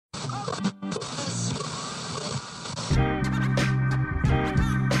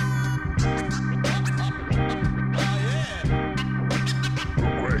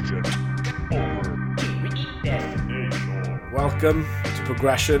Welcome to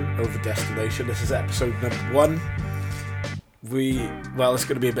Progression Over Destination. This is episode number 1. It's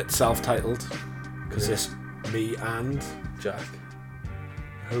going to be a bit self-titled because it's me and Jack.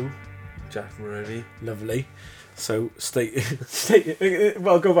 Who? Jack Maroney. Lovely. So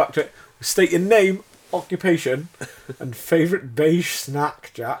go back to it. State your name, occupation, and favourite beige snack,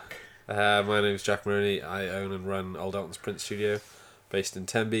 Jack. My name's Jack Maroney. I own and run Old Elton's print studio, based in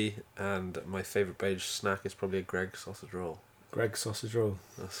Tenby, and my favourite beige snack is probably a Greggs sausage roll. Greggs sausage roll.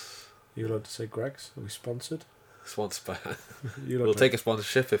 That's You allowed to say Greggs? Are we sponsored? sponsored by. We'll take a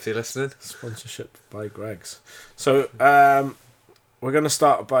sponsorship if you're listening. Sponsorship by Greggs. So we're going to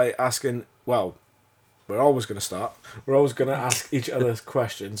start by asking. Well, we're always going to start. We're always going to ask each other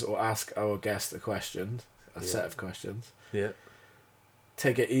questions, or ask our guest a set of questions. Yeah.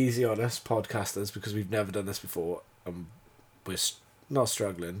 Take it easy on us podcasters because we've never done this before, and we're not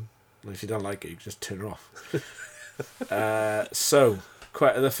struggling. If you don't like it, you can just turn it off. The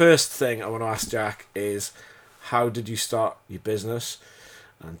first thing I want to ask Jack is, how did you start your business,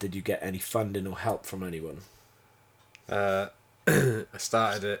 and did you get any funding or help from anyone? I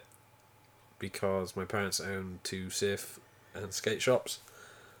started it because my parents owned 2 surf and skate shops,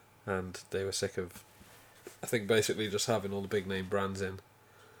 and they were sick of, I think, basically just having all the big name brands in,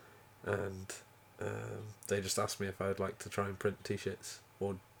 and they just asked me if I'd like to try and print t-shirts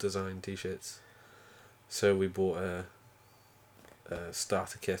or design t-shirts. So we bought a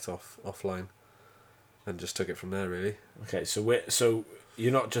starter kit offline and just took it from there, really. Okay, so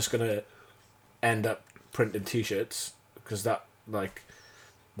you're not just going to end up printing t-shirts, because that's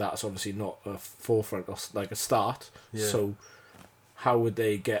obviously not a forefront or like a start. Yeah. So how would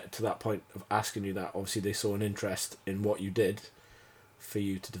they get to that point of asking you that? Obviously they saw an interest in what you did for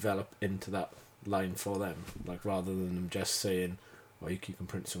you to develop into that line for them, like rather than them just saying, well, you can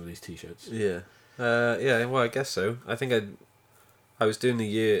print some of these t-shirts. Yeah. Well, I guess so. I think I was doing the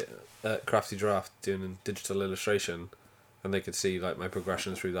year at Crafty Draft doing digital illustration, and they could see like my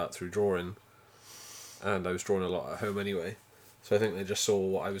progression through drawing, and I was drawing a lot at home anyway. So I think they just saw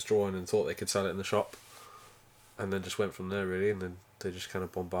what I was drawing and thought they could sell it in the shop, and then just went from there, really. And then they just kind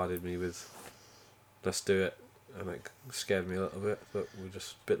of bombarded me with, let's do it, and it scared me a little bit, but we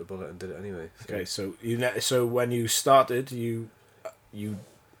just bit the bullet and did it anyway. So. Okay, so when you started, you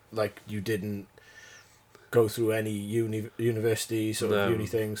didn't go through any universities or uni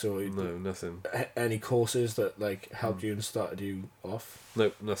things, or no, nothing. Any courses that helped you and started you off?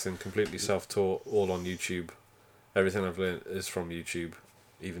 Nope, nothing. Completely self-taught, all on YouTube. Everything I've learned is from YouTube,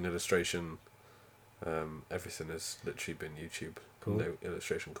 even illustration. Everything has literally been YouTube. Cool. No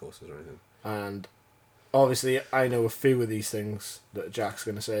illustration courses or anything. And obviously, I know a few of these things that Jack's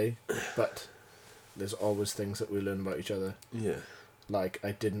going to say, but there's always things that we learn about each other. Yeah. Like,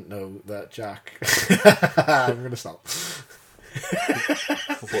 I didn't know that Jack... I'm going to stop.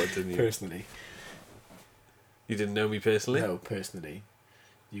 What didn't you? Personally. You didn't know me personally? No, personally.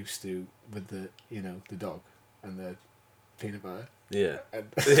 Used to, with the dog and the peanut butter. Yeah.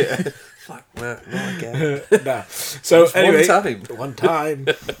 Yeah. Fuck, not again. Nah. So, just anyway. One time.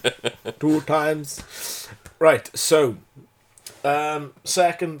 2 times. Right, so...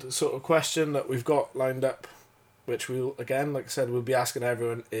 second sort of question that we've got lined up, which we'll, again, like I said, we'll be asking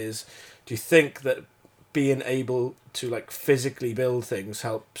everyone, is, do you think that being able to physically build things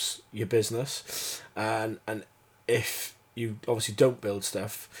helps your business? And if you obviously don't build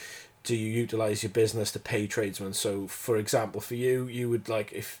stuff, do you utilise your business to pay tradesmen? So, for example, for you, you would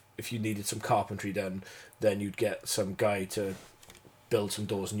if you needed some carpentry done, then you'd get some guy to build some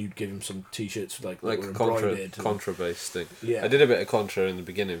doors, and you'd give him some t-shirts that were embroidered. Contra based thing. Yeah. I did a bit of Contra in the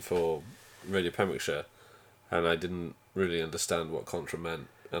beginning for Radio Pembrokeshire, and I didn't really understand what Contra meant,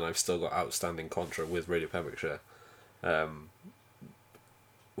 and I've still got outstanding Contra with Radio Pembrokeshire,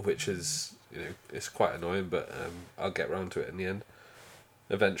 which is, it's quite annoying, but I'll get round to it in the end,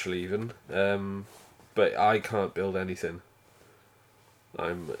 eventually even. But I can't build anything.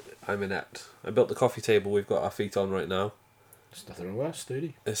 I'm inept. I built the coffee table we've got our feet on right now. There's nothing wrong with that.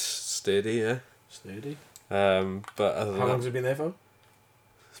 Sturdy. It's sturdy, yeah. Sturdy. But other than How long has it been there for?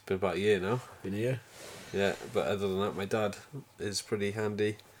 It's been about a year now. Been a year. Yeah, but other than that, my dad is pretty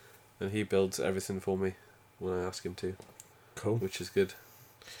handy, and he builds everything for me when I ask him to. Cool. Which is good.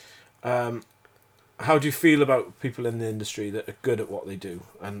 How do you feel about people in the industry that are good at what they do?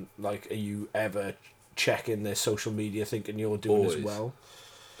 And are you ever checking their social media thinking you're doing Always. as well?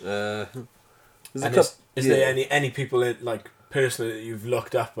 Is there any people personally that you've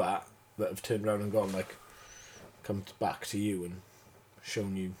looked up at that have turned around and gone come back to you and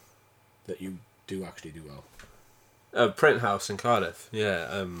shown you that you do actually do well? Print house in Cardiff,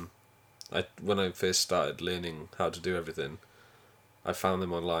 yeah. When I first started learning how to do everything, I found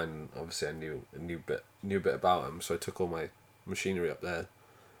them online. And obviously, I knew a bit about them, so I took all my machinery up there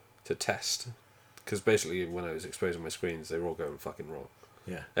to test. Because basically, when I was exposing my screens, they were all going fucking wrong.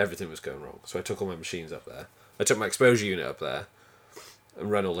 Yeah. Everything was going wrong. So I took all my machines up there. I took my exposure unit up there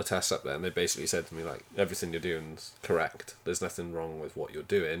and ran all the tests up there, and they basically said to me, like, everything you're doing is correct. There's nothing wrong with what you're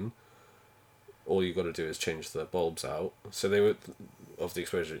doing. All you got to do is change the bulbs out. So they were of the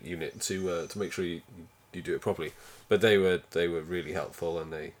exposure unit to make sure you do it properly. But they were really helpful,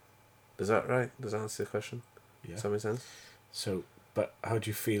 and they. Is that right? Does that answer the question? Yeah. Does that make sense? So, but how do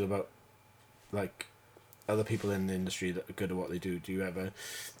you feel about, like, other people in the industry that are good at what they do? Do you have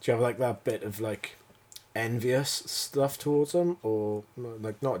like that bit of like envious stuff towards them, or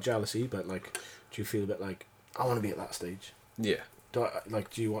like not jealousy, but like, do you feel a bit like, I want to be at that stage? Yeah. Do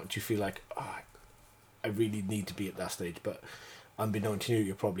you feel like, oh, I really need to be at that stage, but unbeknown to you,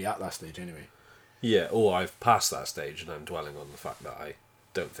 you're probably at that stage anyway. Yeah, or I've passed that stage and I'm dwelling on the fact that I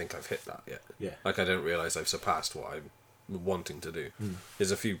don't think I've hit that yet. Yeah. Like, I don't realise I've surpassed what I'm wanting to do.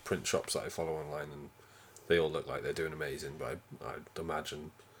 There's a few print shops that I follow online and they all look like they're doing amazing, but I'd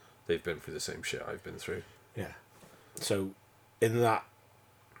imagine they've been through the same shit I've been through. Yeah. So, in that,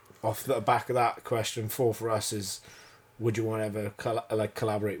 off the back of that question, for us is, would you want to ever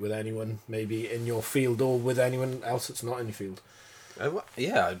collaborate with anyone, maybe in your field or with anyone else that's not in your field?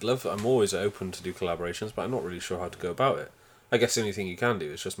 Yeah, I'd love. I'm always open to do collaborations, but I'm not really sure how to go about it. I guess the only thing you can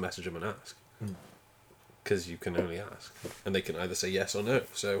do is just message them and ask, because you can only ask, and they can either say yes or no.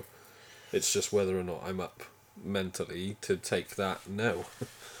 So it's just whether or not I'm up mentally to take that no.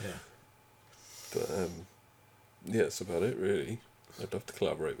 Yeah. But yeah, that's about it really. I'd love to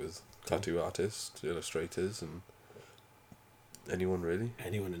collaborate with tattoo artists, illustrators, and anyone really.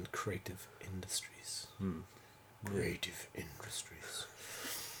 Anyone in creative industries. Creative industries.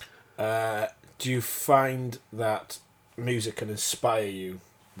 Do you find that music can inspire you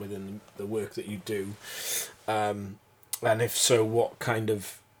within the work that you do? And if so, what kind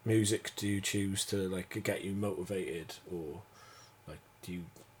of music do you choose to like get you motivated, or like do you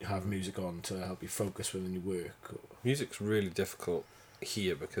have music on to help you focus within your work? Or? Music's really difficult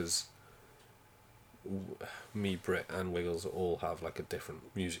here because me, Brit, and Wiggles all have like a different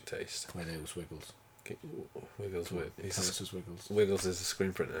music taste. Where those Wiggles? Wiggles Wiggles. Wiggles is a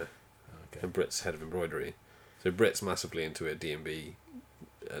screen printer, Okay. and Brit's head of embroidery. So Brit's massively into it, D&B,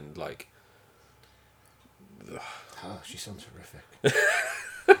 and like. She sounds horrific.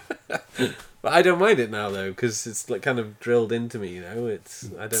 But I don't mind it now though, because it's like kind of drilled into me. You know,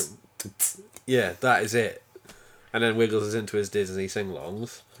 I don't. Yeah, that is it. And then Wiggles is into his Disney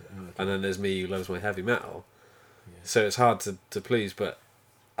sing-alongs, and then there's me who loves my heavy metal. Yeah. So it's hard to please, but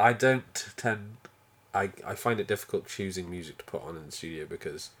I don't tend. I find it difficult choosing music to put on in the studio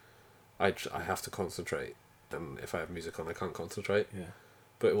because I have to concentrate, and if I have music on, I can't concentrate. Yeah.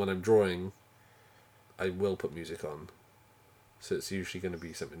 But when I'm drawing, I will put music on, so it's usually going to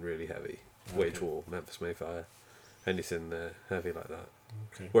be something really heavy. Wage War, Memphis Mayfire, anything heavy like that.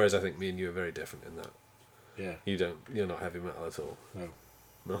 Okay. Whereas I think me and you are very different in that. Yeah. You're not heavy metal at all. No.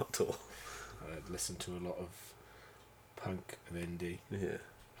 Not at all. I listen to a lot of punk and indie. Yeah.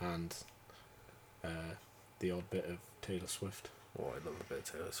 And the odd bit of Taylor Swift. Oh, I love a bit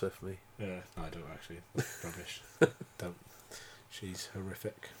of Taylor Swift, me. Yeah, I don't actually. Rubbish. Don't. She's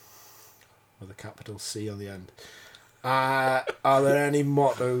horrific. With a capital C on the end. Are there any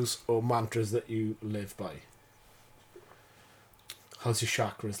mottos or mantras that you live by? How's your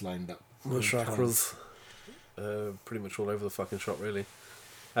chakras lined up? My chakras, pretty much all over the fucking shop, really.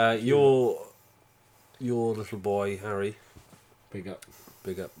 Your little boy Harry. Big up,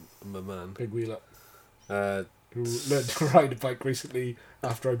 my man. big wheel up. Who learned to ride a bike recently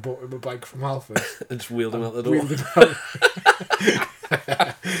after I bought him a bike from Halford. And just wheeled him out the door. Wheeled him out,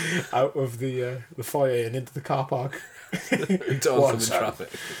 out of the foyer and into the car park. Into oncoming traffic.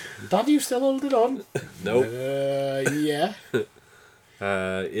 Dad, you still holding on? Nope. Yeah.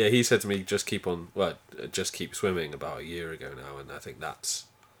 Yeah, he said to me, just keep swimming about a year ago now, and I think that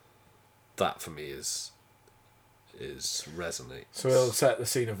for me is resonates. So we'll set the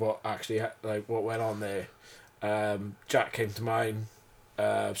scene of what actually what went on there. Jack came to mine,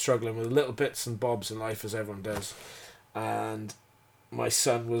 struggling with little bits and bobs in life as everyone does, and my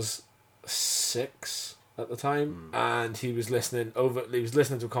son was 6 at the time, and he was listening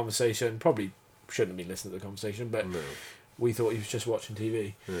to a conversation. Probably shouldn't have been listening to the conversation, but no. We thought he was just watching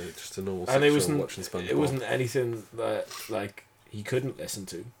TV. Yeah, just a normal. And watching SpongeBob. It wasn't anything that like he couldn't listen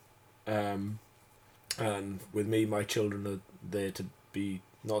to. And with me, my children are there to be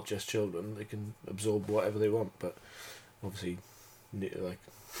not just children. They can absorb whatever they want, but obviously, like.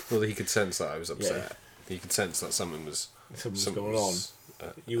 Well, he could sense that I was upset. Yeah. He could sense that something was something's going on.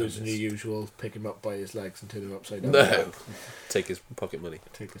 You was in your usual, pick him up by his legs and turn him upside down. No, take his pocket money.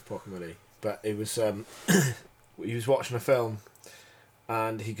 Take his pocket money. But it was, he was watching a film,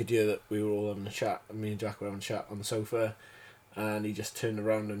 and he could hear that we were all having a chat, and me and Jack were having a chat on the sofa, and he just turned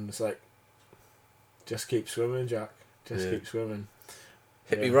around and was like, "Just keep swimming, Jack. Just keep swimming."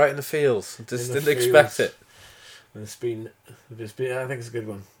 Hit me right in the feels. Just didn't fields. expect it. And it's been. I think it's a good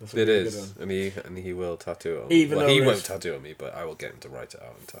one. That's a It really is, good one. and he will tattoo it on me. Even Well, though he it's- won't tattoo on me, but I will get him to write it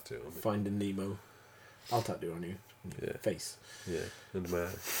out and tattoo it on me. Finding Nemo. I'll tattoo on you. Yeah. Face. Yeah, and my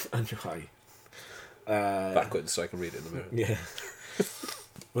And your eye. backwards so I can read it in the mirror. Yeah.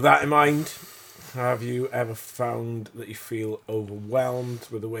 With that in mind, have you ever found that you feel overwhelmed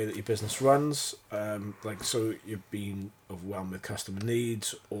with the way that your business runs? So you've been overwhelmed with customer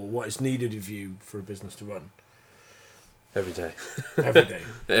needs, or what is needed of you for a business to run? Every day. Every day.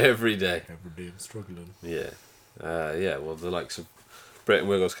 Every day. Every day I'm struggling. Yeah. Well, the likes of Brett and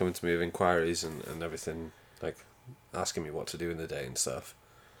Wiggles coming to me with inquiries and everything, like asking me what to do in the day and stuff.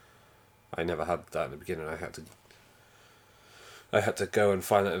 I never had that in the beginning. I had to go and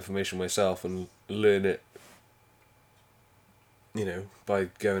find that information myself and learn it, by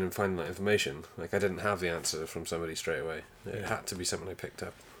going and finding that information. Like, I didn't have the answer from somebody straight away. It had to be something I picked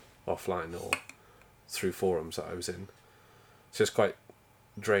up offline or through forums that I was in. So it's quite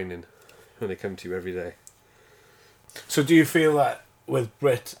draining when they come to you every day. So do you feel that with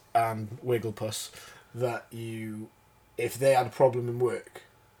Brit and Wigglepuss that if they had a problem in work,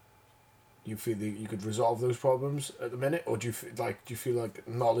 you feel that you could resolve those problems at the minute, or do you feel like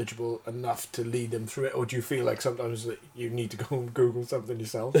knowledgeable enough to lead them through it, or do you feel like sometimes that you need to go and Google something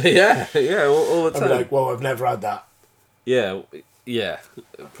yourself? yeah, all the I'd time. be like, well, I've never had that. Yeah,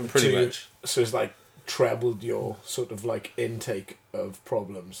 pretty much. So it's like trebled your sort of like intake of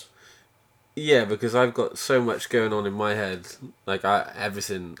problems. Yeah, because I've got so much going on in my head. Like,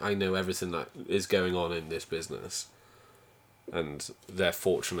 I know everything that is going on in this business. And they're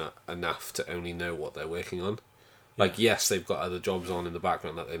fortunate enough to only know what they're working on. Like, yes, they've got other jobs on in the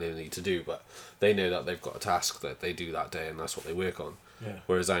background that they need to do, but they know that they've got a task that they do that day and that's what they work on. Yeah.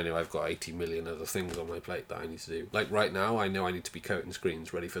 Whereas I know I've got 80 million other things on my plate that I need to do. Like, right now, I know I need to be coating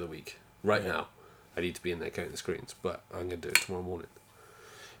screens ready for the week. Right now, I need to be in there coating screens, but I'm going to do it tomorrow morning.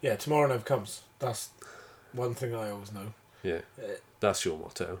 Yeah, tomorrow never comes. That's one thing I always know. Yeah, that's your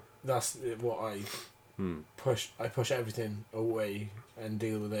motto. That's what I push. I push everything away and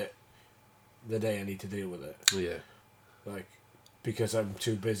deal with it the day I need to deal with it. Yeah. Like, because I'm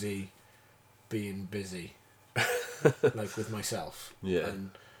too busy being busy. Like, with myself. Yeah. And,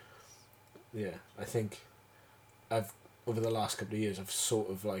 yeah, I think over the last couple of years, I've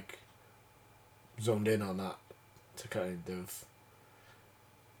sort of, like, zoned in on that to kind of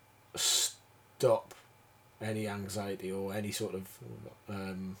stop any anxiety or any sort of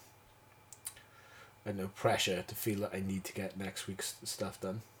pressure to feel that I need to get next week's stuff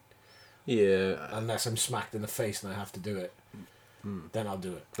done. Yeah. Unless I'm smacked in the face and I have to do it, then I'll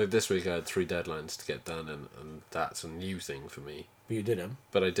do it. Like, this week I had 3 deadlines to get done, and that's a new thing for me. But you did them.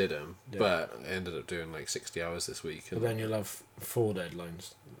 But I did them. Yeah. But I ended up doing like 60 hours this week. But then you'll have 4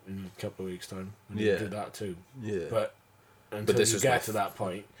 deadlines in a couple of weeks' time. And Yeah. you do that too. Yeah. But until this you was get to that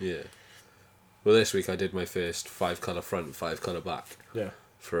point. Yeah. Well, this week I did my first 5-colour front, 5-colour back Yeah.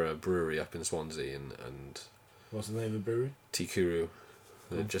 for a brewery up in Swansea, and What's the name of the brewery? Tikuru.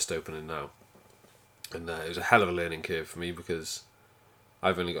 They're just opening now. And it was a hell of a learning curve for me because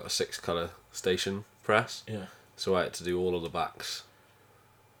I've only got a 6-colour station press. Yeah. So I had to do all of the backs,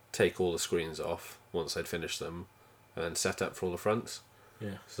 take all the screens off once I'd finished them, and then set up for all the fronts.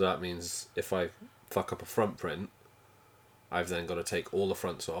 Yeah. So that means if I fuck up a front print, I've then got to take all the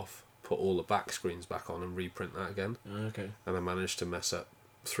fronts off, put all the back screens back on and reprint that again. Okay. And I managed to mess up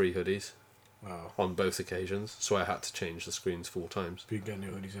 3 hoodies Wow. on both occasions, so I had to change the screens 4 times. But you get new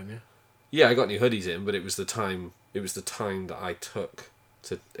hoodies in, yeah? Yeah, I got new hoodies in, but it was the time that I took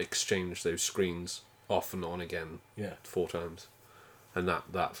to exchange those screens off and on again Yeah. 4 times. And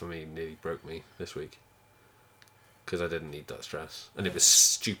that for me nearly broke me this week. Because I didn't need that stress. And it was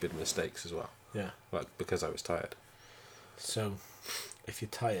stupid mistakes as well. Yeah. Like, because I was tired. So, if you're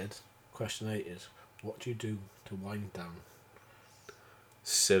tired, question 8 is, what do you do to wind down?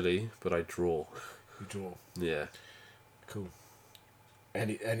 Silly, but I draw. You draw. Yeah. Cool.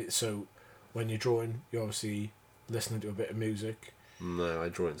 So, when you're drawing, you're obviously listening to a bit of music. No, I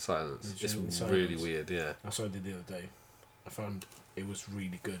draw in silence. You draw in It's silence. really weird, yeah. That's what I did the other day. I found it was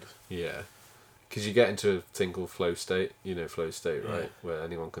really good. Yeah. Because you get into a thing called flow state. You know flow state, Yeah. right? Where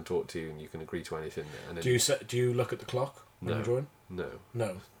anyone can talk to you and you can agree to anything. And then Do you look at the clock when No. you're drawing? No.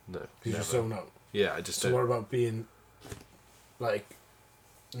 No. No. Because you never. zone out. Yeah, I just So don't. what about being like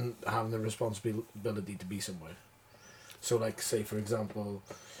having the responsibility to be somewhere. So, like, say for example,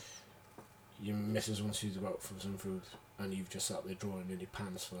 your missus wants you to go out for some food, and you've just sat there drawing in your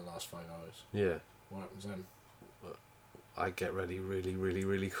pants for the last 5 hours. Yeah. What happens then? I get ready really, really,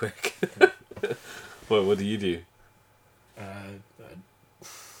 really quick. Okay. What do you do? I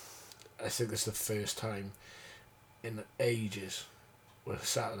think this is the first time in ages where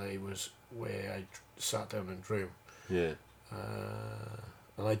Saturday was where I sat down and drew. Yeah.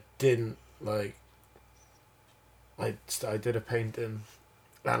 And I didn't like. I did a painting,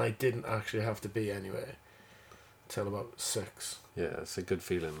 and I didn't actually have to be anywhere till about 6. Yeah, it's a good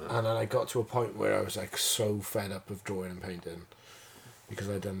feeling, that. And then I got to a point where I was like so fed up of drawing and painting, because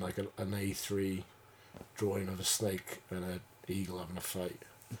I'd done like an A3 drawing of a snake and an eagle having a fight,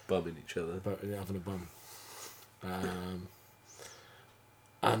 Bumming each other. but having a bum.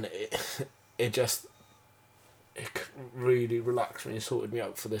 And it just really relaxed me and sorted me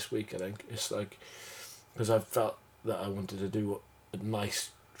out for this week. I think it's like, because I felt that I wanted to do a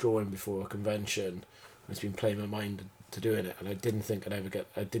nice drawing before a convention. It's been playing my mind to doing it, and I didn't think I'd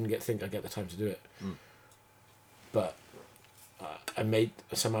get the time to do it. But I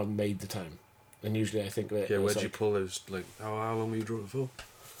somehow made the time, and usually I think of it. Yeah, as where'd you like pull those? Like, how long were you drawing for?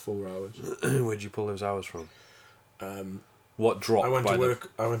 4 hours. Where'd you pull those hours from? What I dropped?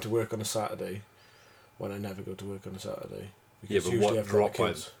 I went to work on a Saturday, when I never go to work on a Saturday. Yeah, because but usually what I've got dropped by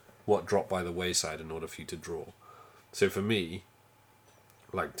kids. what dropped by the wayside in order for you to draw? So for me,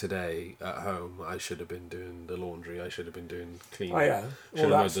 like today at home, I should have been doing the laundry. I should have been doing cleaning. Oh yeah,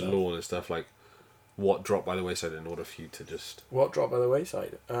 Should all have that mowed the stuff. lawn and stuff. Like, what dropped by the wayside in order for you to just? What dropped by the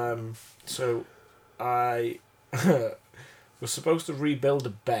wayside? So I was supposed to rebuild a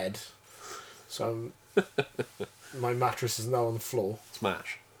bed, so my mattress is now on the floor.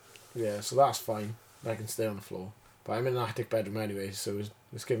 Smash. Yeah, so that's fine. I can stay on the floor. But I'm in an attic bedroom anyway, so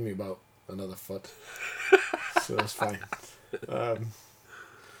it's giving me about another foot. So that's fine. So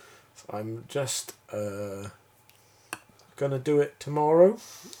I'm just gonna do it tomorrow.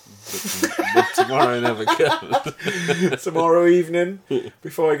 But tomorrow never comes. Tomorrow evening,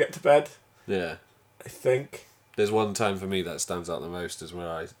 before I get to bed, Yeah. I think. There's one time for me that stands out the most is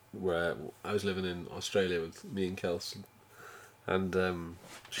where I was living in Australia with me and Kels, and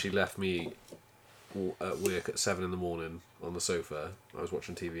she left me at work at 7 in the morning on the sofa. I was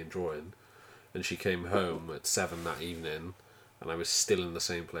watching TV and drawing, and she came home at 7 that evening, and I was still in the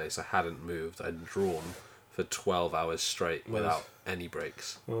same place. I hadn't moved. I'd drawn for 12 hours straight without any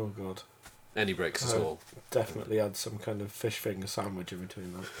breaks. Oh God. Any breaks at Oh. all. Definitely had some kind of fish finger sandwich in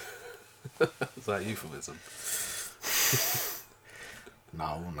between them. Is that euphemism?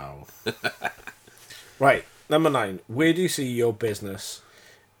 No. Right, number 9. Where do you see your business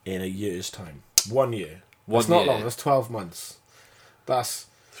in a year's time? 1 year. That's not long. That's 12 months. That's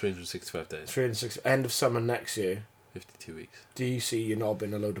 365 days. 360. End of summer next year. 52 weeks. Do you see you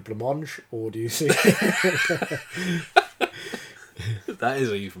knobbing a load of blancmange, or do you see That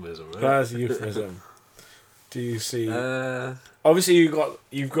is a euphemism, right? that's a euphemism? Do you see? Uh, Obviously,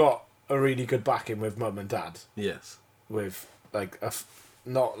 you've got a really good backing with mum and dad, yes. with like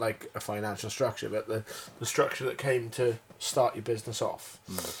not like a financial structure, but the structure that came to start your business off,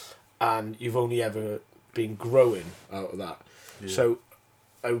 and you've only ever been growing out of that. Yeah. So,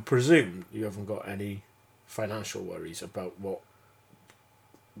 I would presume you haven't got any financial worries about what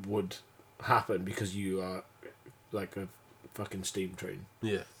would happen, because you are like a fucking steam train.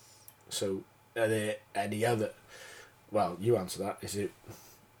 Yeah. So, are there any other? Well, you answer that. Is it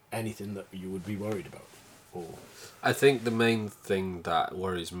anything that you would be worried about, or? I think the main thing that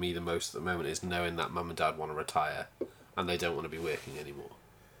worries me the most at the moment is knowing that mum and dad want to retire, and they don't want to be working anymore.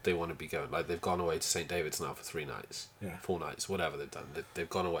 They want to be going, like, they've gone away to St David's now for 3 nights, Yeah. 4 nights, whatever they've done. They've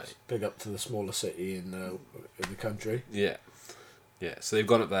gone away. Big up to the smaller city in the country. Yeah. Yeah, so they've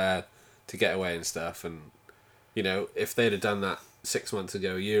gone up there to get away and stuff, and, you know, if they'd have done that 6 months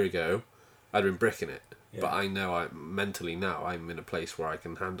ago, a year ago, I'd have been bricking it. Yeah. But I know mentally now I'm in a place where I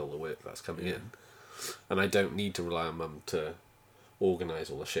can handle the work that's coming in. And I don't need to rely on mum to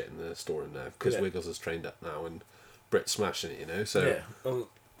organise all the shit in the store in there, because Wiggles is trained up now and Brit's smashing it, you know. So, yeah. Well,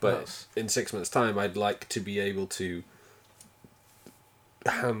 but in 6 months' time, I'd like to be able to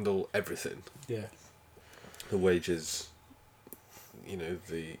handle everything. yeah. The wages, you know,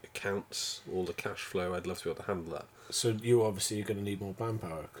 the accounts, all the cash flow. I'd love to be able to handle that. So you obviously are going to need more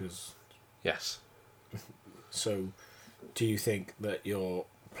manpower, because. Yes. So, do you think that your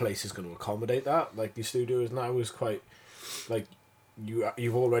place is going to accommodate that? Like, your studio is now is quite, like,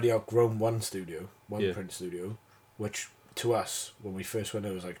 you've already outgrown one print studio, which to us when we first went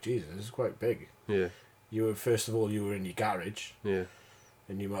there was like, Jesus, this is quite big. Yeah. you were first of all you were in your garage, Yeah.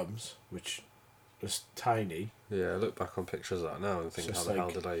 in your mum's, which was tiny. Yeah, I look back on pictures of that now and think, It's how just the hell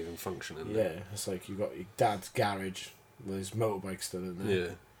like- did I even function in Yeah, there? it's like you got your dad's garage with his motorbike still in there.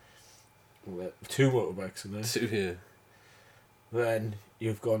 Yeah. Well, 2 motorbikes in there. Two, yeah. Then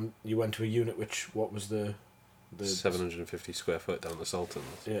you went to a unit which, what was the 750 square foot down the Sultans.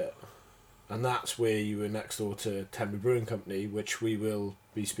 Yeah. And that's where you were next door to Tenby Brewing Company, which we will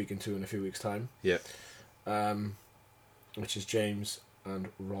be speaking to in a few weeks' time. Yep. Which is James and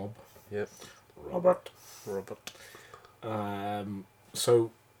Rob. Yep. Robert.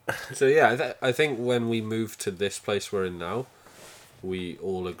 So So yeah, I think when we moved to this place we're in now, we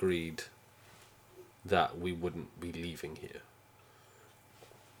all agreed that we wouldn't be leaving here.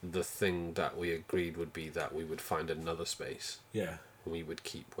 The thing that we agreed would be that we would find another space yeah, and we would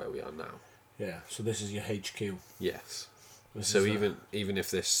keep where we are now. yeah. So this is your HQ. Yes. This So is even if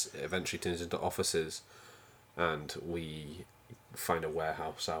this eventually turns into offices and we find a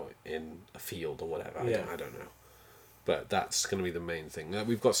warehouse out in a field or whatever, Yeah. I don't know. But that's going to be the main thing.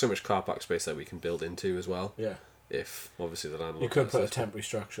 We've got so much car park space that we can build into as well. yeah. If obviously the landlord. You could lets put a us. temporary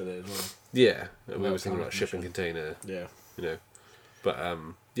structure there as well. Yeah, and we Without were thinking about planning shipping permission. container, Yeah. you know. But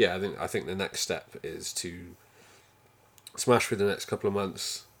yeah, I think the next step is to smash through the next couple of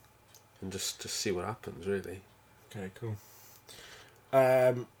months and just see what happens. Really. Okay, cool.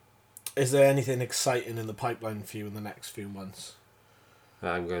 Is there anything exciting in the pipeline for you in the next few months?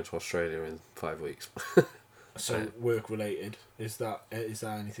 I'm going to Australia in 5 weeks. So Right. work related. Is that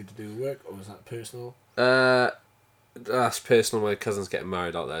anything to do with work, or is that personal? That's personal. My cousin's getting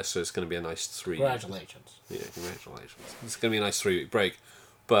married out there, so it's going to be a nice 3. Congratulations. Yeah, congratulations. It's going to be a nice 3-week break.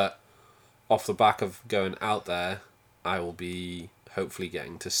 But off the back of going out there, I will be hopefully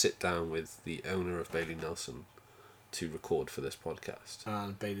getting to sit down with the owner of Bailey Nelson to record for this podcast.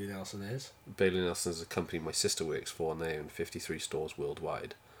 And Bailey Nelson is. Bailey Nelson is a company my sister works for, and they own 53 stores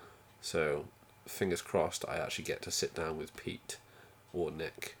worldwide. So, fingers crossed, I actually get to sit down with Pete, or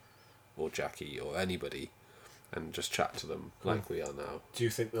Nick, or Jackie, or anybody, and just chat to them like we are now. Do you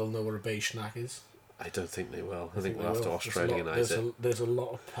think they'll know what a bay schnack is? I don't think they will. I think we'll have to will. Australianise it. There's a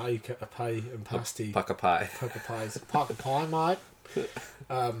lot of pie and pasty. Pack a pie. Pack of pies. Pack of pie, mate.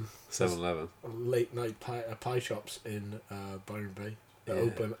 7-Eleven. Late night pie shops in Byron Bay that Yeah.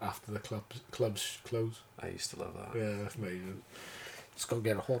 open after the clubs close. I used to love that. Yeah, that's amazing. Just go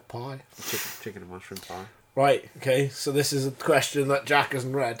get a hot pie. Chicken and mushroom pie. Right, okay, so this is a question that Jack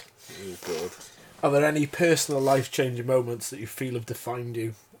hasn't read. Oh, God. Are there any personal life-changing moments that you feel have defined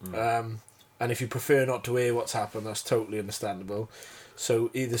you? And if you prefer not to hear what's happened, that's totally understandable. So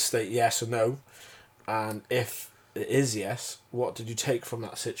either state yes or no. And if it is yes, what did you take from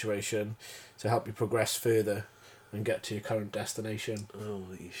that situation to help you progress further and get to your current destination?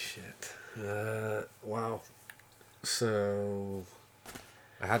 Holy shit. Wow. So,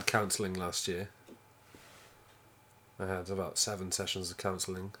 I had counselling last year. I had about 7 sessions of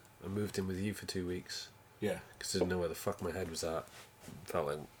counselling. I moved in with you for 2 weeks Yeah. because I didn't know where the fuck my head was at. Felt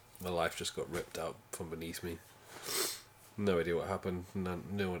like my life just got ripped out from beneath me. No idea what happened. No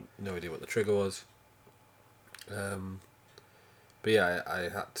idea what the trigger was. But yeah, I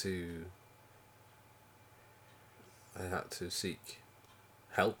had to seek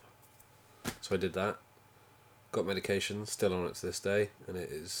help. So I did that. Got medication, still on it to this day, and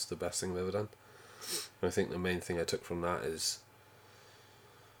it is the best thing I've ever done. And I think the main thing I took from that is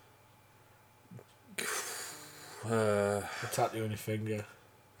A tattoo on your finger.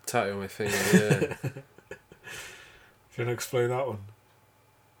 tattoo on my finger. Yeah. Do you want to explain that one?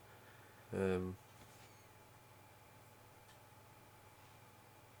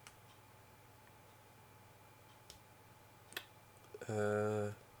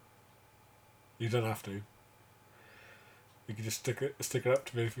 You don't have to. You can just stick it up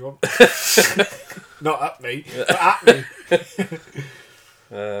to me if you want. Not at me, but at me.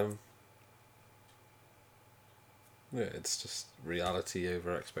 Yeah, it's just reality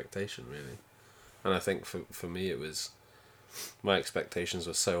over expectation, really. And I think for me it was, my expectations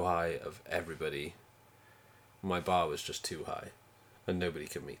were so high of everybody, my bar was just too high, and nobody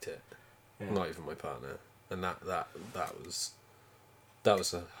could meet it, Yeah. not even my partner, and that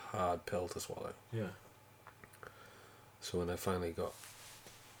was a hard pill to swallow. Yeah. So when I finally got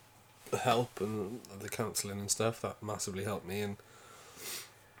the help and the counselling and stuff, that massively helped me, and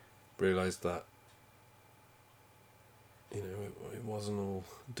realised that, you know, it wasn't all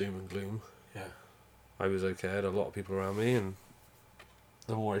doom and gloom. Yeah. I was okay. I had a lot of people around me, and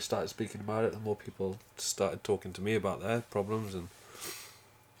the more I started speaking about it, the more people started talking to me about their problems, and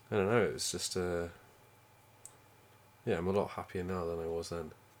I don't know, it was just yeah, I'm a lot happier now than I was then,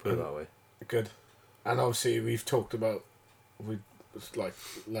 put it that way. Good. And obviously we've talked about, we like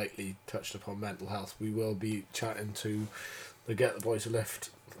lightly touched upon mental health. We will be chatting to the Get the Boys a Lift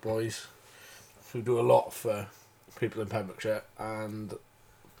boys, who do a lot for people in Pembrokeshire and,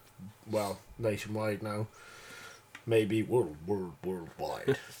 well, nationwide now. Maybe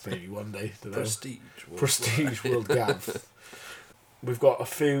worldwide. Maybe one day. Prestige World Gav. We've got a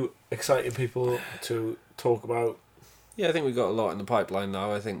few exciting people to talk about. Yeah, I think we've got a lot in the pipeline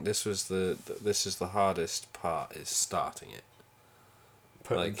now. I think this is the hardest part, is starting it.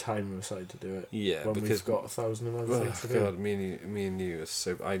 Putting time aside to do it. Yeah, when because we've got 1,000 other things to do. God, me and you are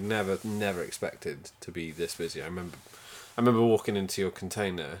so. I never expected to be this busy. I remember walking into your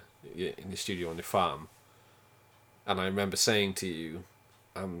container in the studio on your farm, and I remember saying to you,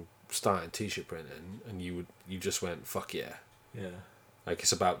 "I'm starting t-shirt printing," and you just went, "Fuck yeah!" Yeah. Like,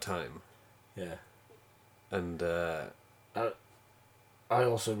 it's about time. Yeah. And I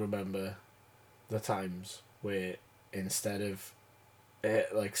also remember the times where instead of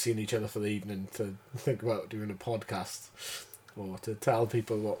like seeing each other for the evening to think about doing a podcast or to tell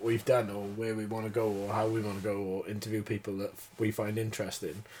people what we've done or where we want to go or how we want to go or interview people that we find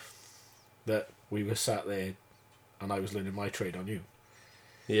interesting, that we were sat there and I was learning my trade on you.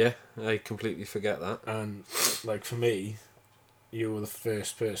 Yeah, I completely forget that. And like for me, you were the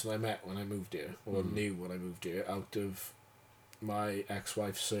first person I met when I moved here, or knew when I moved here, out of my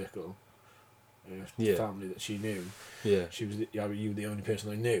ex-wife's circle, family that she knew. Yeah, she was. You were the only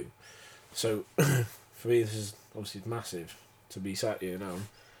person I knew. So for me, this is obviously massive to be sat here now,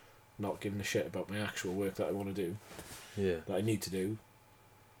 not giving a shit about my actual work that I want to do. Yeah, that I need to do.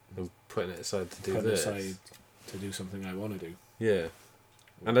 And putting it aside to do putting this. aside to do something I want to do. Yeah,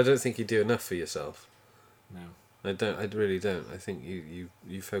 and I don't think you do enough for yourself. No. I don't. I really don't. I think you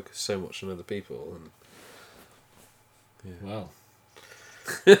focus so much on other people, and yeah. Well,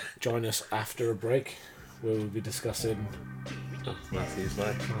 join us after a break, where we'll be discussing Matthew's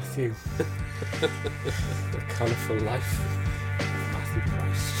life. Matthew, the colourful life of Matthew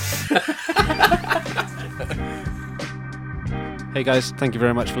Price. Hey guys, thank you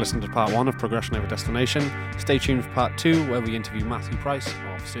very much for listening to part 1 of Progression Over Destination. Stay tuned for part 2, where we interview Matthew Price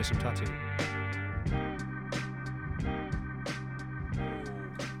of Searsome Tattoo.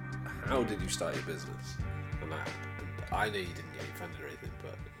 How did you start your business? And I know you didn't get any funded or anything,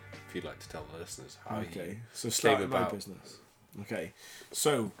 but if you'd like to tell the listeners how you so starting my business. Okay,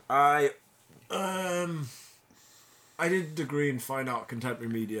 so I did a degree in fine art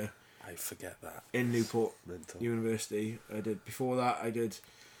contemporary media. I forget that. In Newport University. I did. Before that, I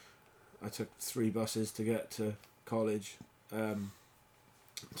took 3 buses to get to college,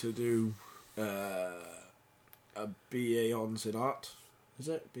 to do a BA Hons in art. Is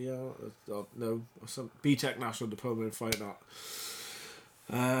it BA? No, some BTEC National Diploma in Fine Art.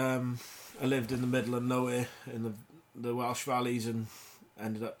 I lived in the middle of nowhere in the Welsh Valleys and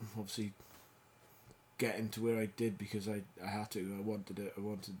ended up obviously getting to where I did because I had to. I wanted it.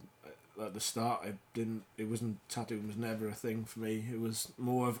 At the start, it wasn't, tattooing was never a thing for me. It was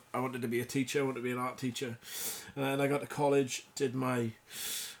more of, I wanted to be a teacher, I wanted to be an art teacher. And then I got to college, did my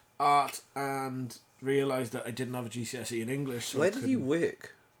art, and realised that I didn't have a GCSE in English. So where did you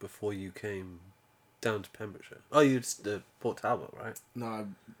work before you came down to Pembrokeshire? Oh, you did Port Talbot, right? No,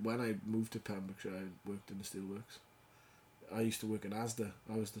 when I moved to Pembrokeshire, I worked in the steelworks. I used to work at Asda.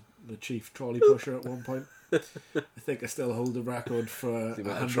 I was the chief trolley pusher at one point. I think I still hold the record for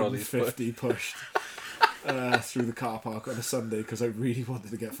 150 pushed through the car park on a Sunday because I really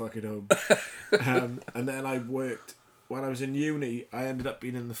wanted to get fucking home. And then I worked, when I was in uni, I ended up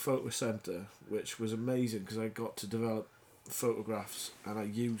being in the photo centre, which was amazing because I got to develop photographs and I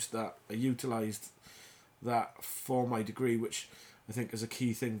utilised that for my degree, which I think is a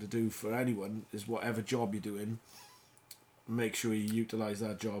key thing to do for anyone, is whatever job you're doing, make sure you utilise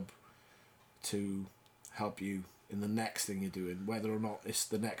that job to help you in the next thing you're doing, whether or not it's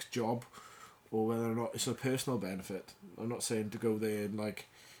the next job or whether or not it's a personal benefit. I'm not saying to go there and, like,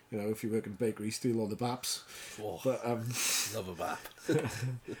 you know, if you work in bakery, steal all the baps. Oh, but love a bap.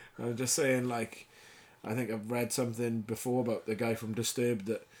 I'm just saying, like, I think I've read something before about the guy from Disturbed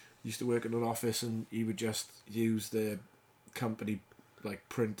that used to work in an office and he would just use the company, like,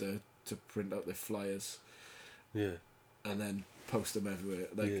 printer to print out their flyers. Yeah. And then post them everywhere.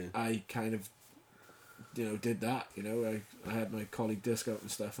 Like, yeah. I kind of, you know, did that. You know, I had my colleague discount and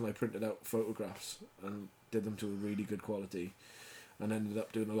stuff, and I printed out photographs and did them to a really good quality, and ended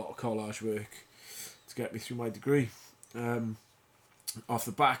up doing a lot of collage work to get me through my degree. Off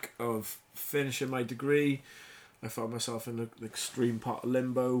the back of finishing my degree, I found myself in the extreme part of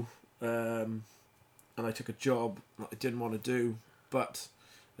limbo, and I took a job that I didn't want to do, but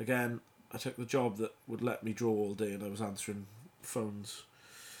again, I took the job that would let me draw all day, and I was answering phones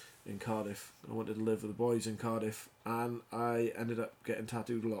in Cardiff. I wanted to live with the boys in Cardiff, and I ended up getting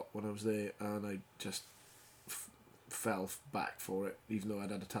tattooed a lot when I was there, and I just fell back for it, even though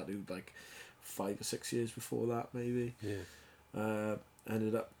I'd had a tattoo like 5 or 6 years before that, maybe. Yeah.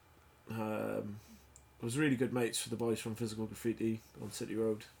 Ended up I was really good mates with the boys from Physical Graffiti on City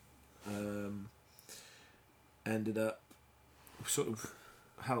Road. Ended up sort of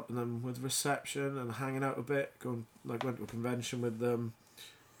helping them with reception and hanging out a bit, went to a convention with them.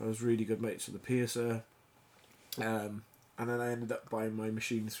 I was really good mates with the piercer, and then I ended up buying my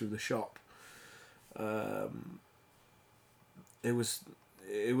machine through the shop. It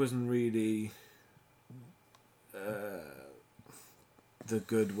wasn't really the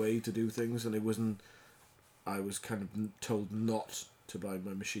good way to do things, and I was kind of told not to buy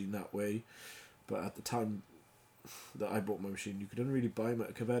my machine that way, but at the time that I bought my machine, you could only really buy them at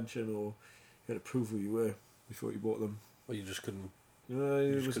a convention, or you had to prove who you were before you bought them. Well, you just couldn't.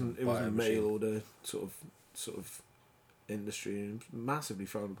 It wasn't buy a a machine. mail order sort of industry, and it was massively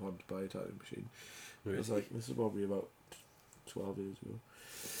frowned upon to buy a tattoo machine. Really? It was like, this is probably about 12 years ago.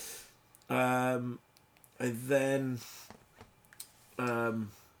 I then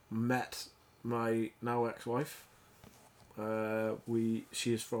met my now ex-wife.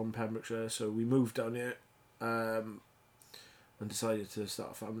 She is from Pembrokeshire, so we moved down here and decided to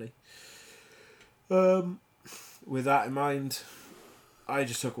start a family. With that in mind, I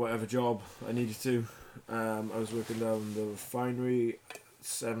just took whatever job I needed to. I was working down the refinery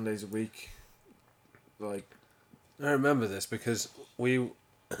 7 days a week. Like, I remember this because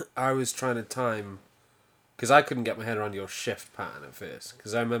I was trying to time, because I couldn't get my head around your shift pattern at first.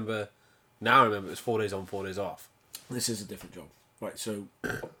 Because I remember it was 4 days on, 4 days off. this is a different job. Right, so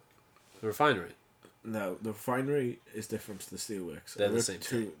The refinery. no, the refinery is different to the steelworks. They're the same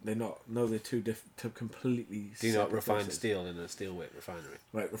two. They're not. No, they're two completely. Do you not separate refine places. steel in a steelwork refinery?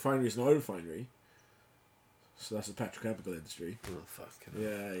 Right, refinery is an oil refinery. So that's the petrochemical industry. Oh fuck.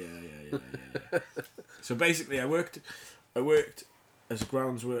 Yeah. So basically, I worked as a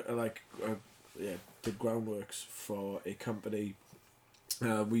grounds work, did groundworks for a company.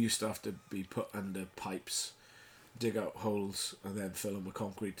 We used to have to be put under pipes, dig out holes, and then fill them with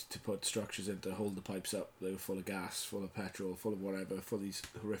concrete to put structures in to hold the pipes up. They were full of gas, full of petrol, full of whatever, full of these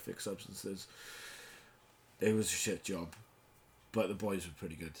horrific substances. It was a shit job, but the boys were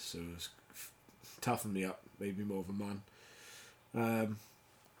pretty good, so it was toughened me up, made me more of a man.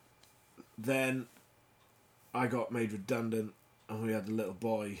 Then I got made redundant, and we had a little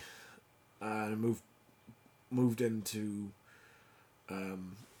boy, and I moved into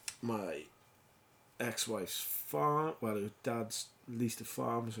my ex-wife's farm. Well, her dad's leased a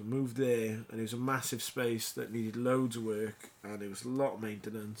farm, so I moved there, and it was a massive space that needed loads of work, and it was a lot of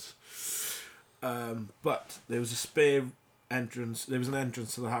maintenance. But there was a spare entrance. There was an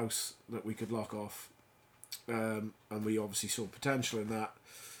entrance to the house that we could lock off, and we obviously saw potential in that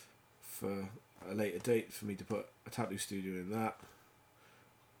for a later date for me to put a tattoo studio in that,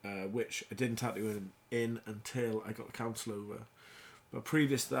 which I didn't tattoo in until I got the council over. But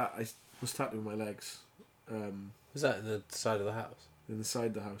previous to that, I was tattooing my legs. Was that in the side of the house? In the side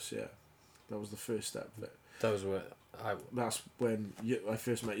of the house, yeah. That was the first step of it. That was where That's when I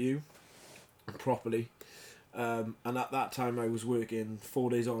first met you, properly. And at that time I was working 4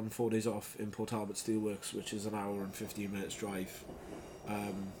 days on, 4 days off in Port Talbot Steelworks, which is an hour and 15 minutes drive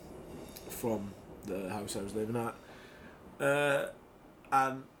from the house I was living at.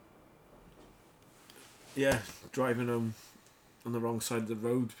 And yeah, driving home on the wrong side of the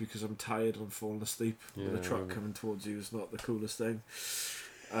road because I'm tired and falling asleep with a truck coming towards you is not the coolest thing.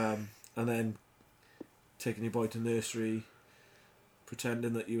 And then taking your boy to nursery,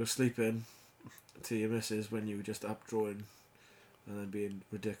 pretending that you were sleeping to your missus when you were just up drawing, and then being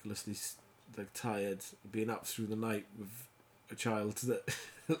ridiculously tired, being up through the night with a child that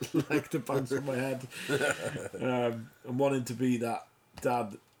liked to bounce on my head, and wanting to be that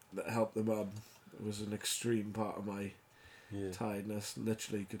dad that helped the mum was an extreme part of my tiredness.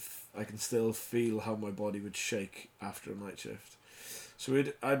 Literally, I can still feel how my body would shake after a night shift. So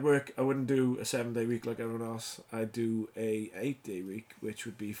I'd work. I wouldn't do a 7-day week like everyone else. I'd do a 8-day week, which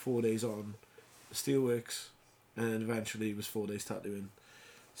would be 4 days on steelworks, and then eventually it was 4 days tattooing.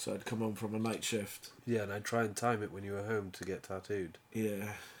 So I'd come home from a night shift. Yeah, and I'd try and time it when you were home to get tattooed.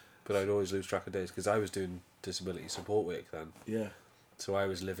 Yeah. But I'd always lose track of days because I was doing disability support work then. Yeah. So I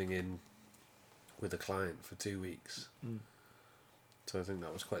was living in with a client for 2 weeks. So I think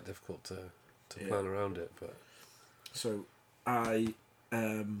that was quite difficult to plan around it. But so I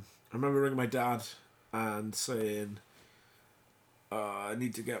remember ringing my dad and saying, I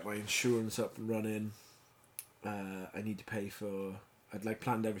need to get my insurance up and running. I need to pay for. I'd like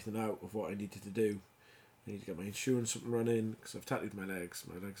planned everything out of what I needed to do. I need to get my insurance up and running because I've tattooed my legs.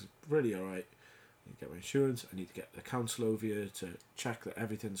 My legs are really alright. I need to get my insurance. I need to get the council over here to check that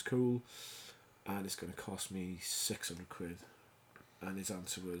everything's cool. And it's going to cost me 600 quid. And his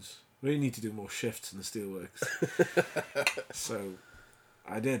answer was, we need to do more shifts in the steelworks. So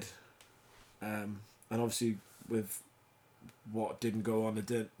I did. And obviously with what didn't go on,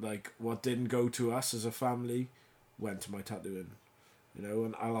 what didn't go to us as a family went to my tattooing. You know,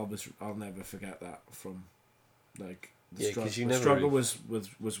 and I'll never forget that from like the struggle was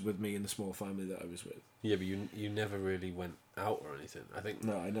with me and the small family that I was with. Yeah, but you never really went out or anything. I think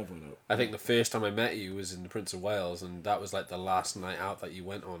no, I never went out. I think the first time I met you was in the Prince of Wales, and that was like the last night out that you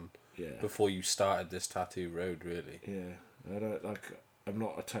went on. Yeah. Before you started this tattoo road, really. Yeah, I don't like. I'm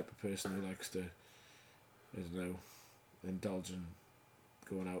not a type of person who likes to, I don't know, indulge in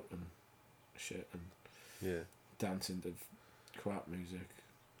going out and shit and dancing to crap music.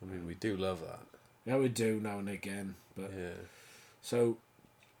 I mean, we do love that. Yeah, we do now and again, but yeah. So,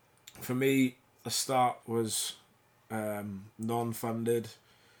 for me, the start was non-funded,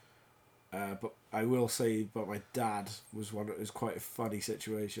 but I will say, but my dad was one. It was quite a funny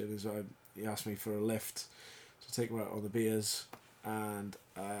situation. He asked me for a lift to take him out on the beers, and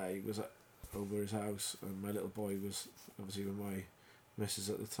I was over his house, and my little boy was obviously with my missus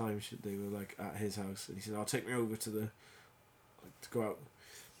at the time. They were like at his house, and he said, "I'll take me over to go out."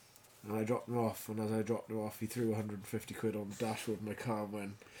 And I dropped him off, and as I dropped him off, he threw 150 quid on the dashboard of my car and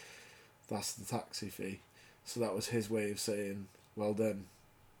went, "That's the taxi fee." So that was his way of saying, "Well done,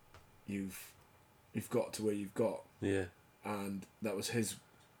 you've got to where you've got." Yeah. And that was his.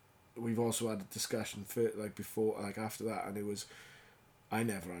 We've also had a discussion after that, and it was, I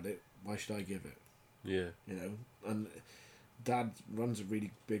never had it. Why should I give it? Yeah. You know, and Dad runs a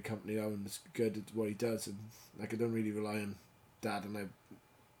really big company now, and is good at what he does, and like I don't really rely on Dad, and I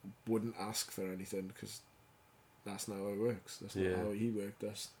wouldn't ask for anything because that's not how it works. That's not how he worked.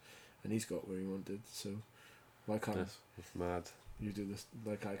 And he's got where he wanted. So why can't that's mad. You do this?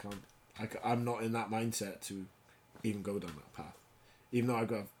 Like I'm not in that mindset to even go down that path. Even though I've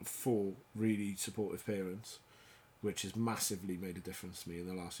got 4 really supportive parents, which has massively made a difference to me in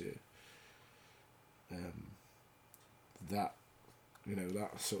the last year. That, you know,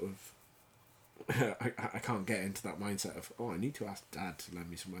 that sort of. I can't get into that mindset of, I need to ask Dad to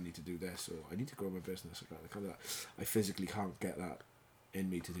lend me some money to do this, or I need to grow my business. I can't do that. I physically can't get that in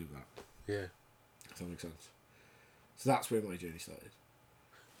me to do that. Yeah. Does that make sense? So that's where my journey started.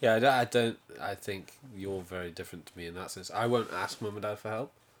 Yeah, I think you're very different to me in that sense. I won't ask Mum and Dad for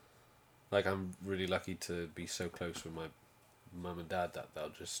help. Like, I'm really lucky to be so close with my Mum and Dad that they'll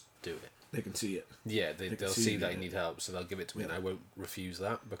just do it. They can see it. Yeah, they'll see that I need help, so they'll give it to me, and I won't refuse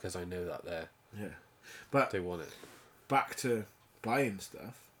that because I know that but they want it. Back to buying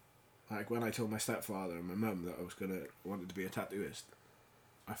stuff, like when I told my stepfather and my mum that I wanted to be a tattooist,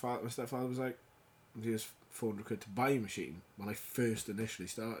 my stepfather was like, "Here's 400 quid to buy a machine," when I first initially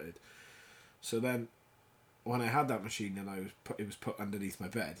started. So then, when I had that machine and it was put underneath my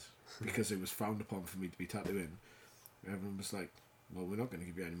bed because it was frowned upon for me to be tattooing, everyone was like, "Well, we're not going to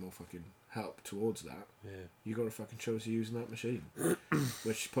give you any more fucking help towards that. Yeah. You got to fucking show us using that machine,"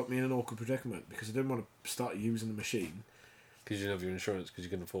 which put me in an awkward predicament because I didn't want to start using the machine. Because you didn't have your insurance because you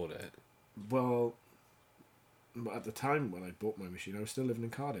couldn't afford it. Well, at the time when I bought my machine, I was still living in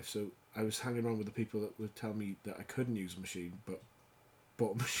Cardiff, so I was hanging around with the people that would tell me that I couldn't use a machine, but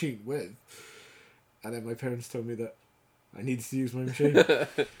bought a machine with. And then my parents told me that I needed to use my machine.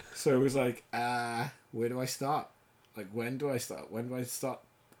 So it was like, where do I start? Like, when do I start? When do I start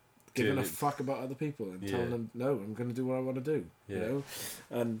giving a fuck about other people and telling them, no, I'm going to do what I want to do? Yeah. You know?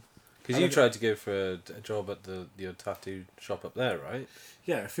 And because you tried to go for a job at your tattoo shop up there, right?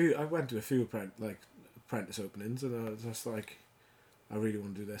 Yeah, I went to a few apprentice openings, and I was just like, I really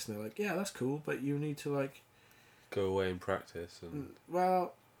want to do this. And they're like, yeah, that's cool, but you need to like go away and practice. And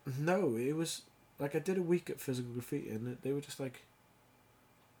well, no, it was like I did a week at Physical Graffiti, and they were just like,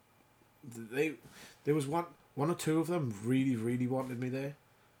 there was one or two of them really, really wanted me there.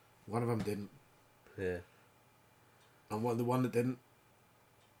 One of them didn't. Yeah. And the one that didn't,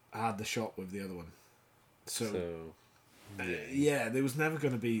 I had the shop with the other one. So yeah, there's never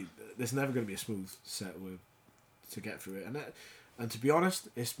going to be a smooth set to get through it, and to be honest,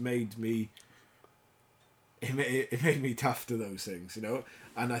 it made me tough to those things, you know.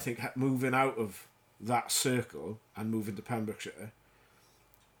 And I think moving out of that circle and moving to Pembrokeshire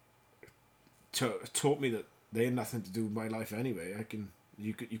taught me that they had nothing to do with my life anyway.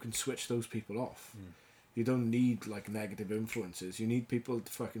 You can switch those people off. You don't need like negative influences. You need people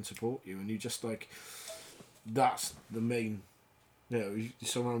to fucking support you, and you just like that's the main. You know, you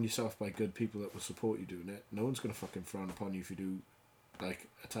surround yourself by good people that will support you doing it. No one's gonna fucking frown upon you if you do like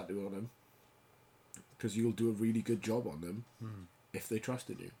a tattoo on them, because you'll do a really good job on them if they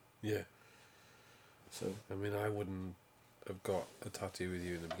trusted you. Yeah. So I mean, I wouldn't have got a tattoo with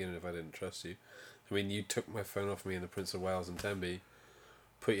you in the beginning if I didn't trust you. I mean, you took my phone off me in the Prince of Wales and Tenby,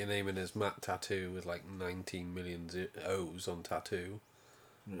 put your name in as Matt Tattoo with like 19 million O's on tattoo,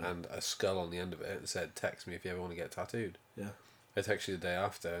 and a skull on the end of it, and said, text me if you ever want to get tattooed. yeah, I texted you the day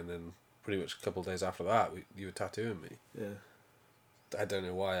after, and then pretty much a couple of days after that, you were tattooing me. yeah. I don't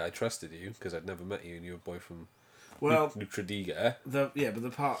know why I trusted you, because I'd never met you, and you were a boy from But Nutradiga. the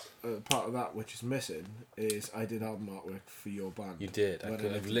part of that which is missing is I did album artwork for your band. You did. when I I've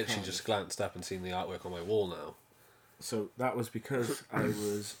lived in literally Cardiff. just glanced up and seen the artwork on my wall now. So that was because I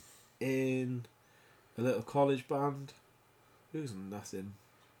was in a little college band. It was nothing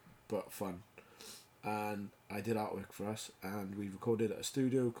but fun. And I did artwork for us, and we recorded at a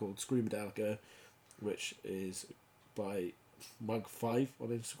studio called Screamadelica, which is by Mug5 on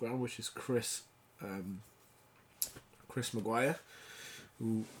Instagram, which is Chris Maguire,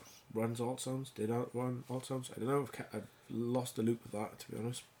 who runs Alt Sounds, run Alt Sounds. I don't know, I've lost the loop of that, to be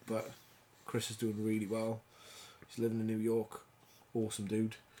honest, but Chris is doing really well. He's living in New York, awesome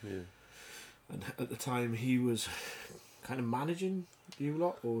dude. Yeah. And at the time he was kind of managing you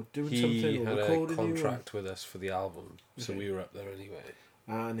lot, or doing He something, or had a recording contract with us for the album, so Okay. we were up there anyway.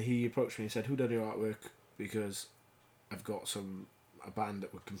 And he approached me and said, "Who done your artwork? Because I've got a band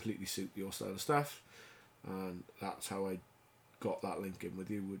that would completely suit your style of stuff." And that's how I got that link in with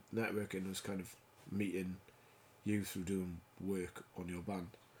you. With networking was kind of meeting you through doing work on your band,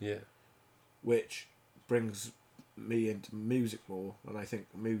 Yeah. which brings me into music more. And I think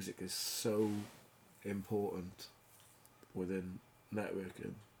music is so important within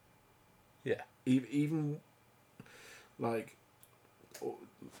networking. Yeah. Even like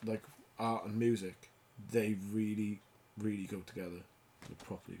art and music, they really go together. They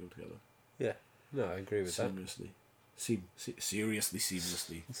properly go together. Yeah. No, I agree with that. Seamlessly. Seriously,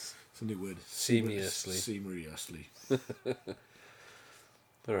 seamlessly. It's a new word. Seamlessly. Seamlessly.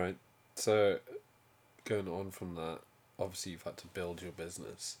 Alright. So, going on from that, obviously you've had to build your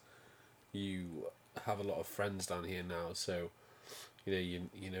business. You have a lot of friends down here now, so you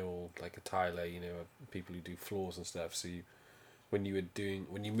know like a Tyler, people who do floors and stuff. So when you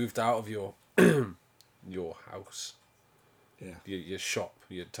moved out of your your house, Yeah. your shop,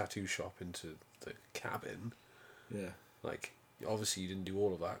 your tattoo shop, into the cabin, Yeah. like obviously you didn't do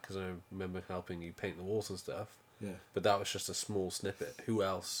all of that, because I remember helping you paint the walls and stuff. Yeah. But that was just a small snippet. Who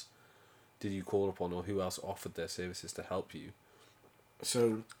else did you call upon, or who else offered their services to help you?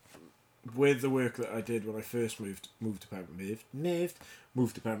 So, with the work that I did when I first moved to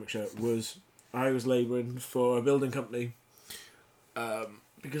Pembrokeshire, was I was labouring for a building company,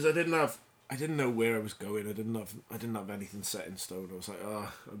 because I didn't know where I was going. I didn't have anything set in stone. I was like,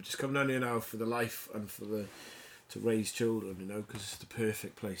 I'm just coming down here now for the life and to raise children, because it's the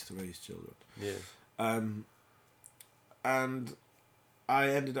perfect place to raise children. Yeah. And I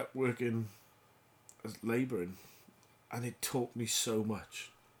ended up working as labouring, and it taught me so much.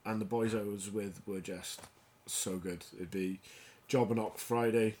 And the boys I was with were just so good. It'd be job and op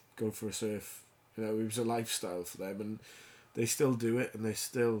Friday, go for a surf. It was a lifestyle for them, and they still do it, and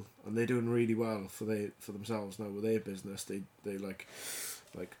they're doing really well for themselves now with their business. They like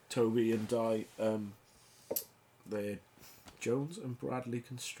Toby and Di, they're Jones and Bradley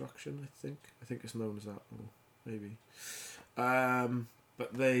Construction, I think it's known as that, or maybe.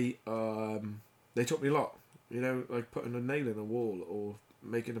 But they taught me a lot. Like putting a nail in a wall, or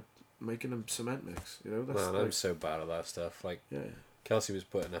making a cement mix. That's Man, I'm so bad at that stuff. Like, yeah, Kelsey was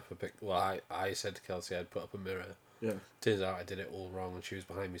putting up a pic. Well, I said to Kelsey I'd put up a mirror. yeah. Turns out I did it all wrong, and she was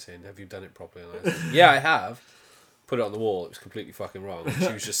behind me saying, "Have you done it properly?" And I said, "Yeah, I have." Put it on the wall. It was completely fucking wrong. And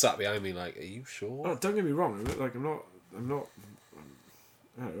she was just sat behind me like, "Are you sure?" Oh, don't get me wrong. I'm not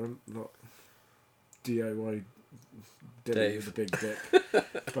DIY Dave with a big dick,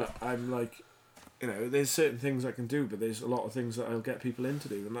 but I'm like, there's certain things I can do, but there's a lot of things that I'll get people in to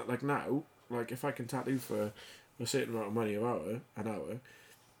do, and that, like now, like if I can tattoo for a certain amount of money an hour,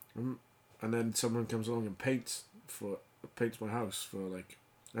 and then someone comes along and paints my house for like,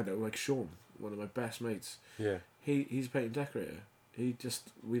 I don't know, like Sean, one of my best mates. Yeah. He's a painting decorator.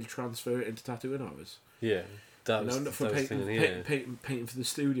 We'll transfer it into tattooing hours. Yeah. That was for the thing in here. painting for the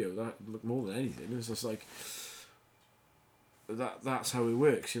studio. That more than anything, it's just like that's how it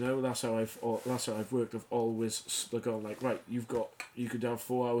works. That's how I've worked. I've always gone like, right, you could have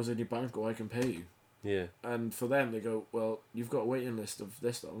 4 hours in your bank, or I can pay you. Yeah. And for them, they go, well, you've got a waiting list of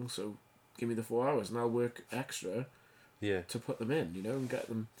this long, so give me the 4 hours, and I'll work extra Yeah. to put them in, you know, and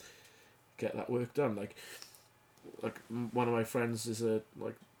get that work done. Like one of my friends is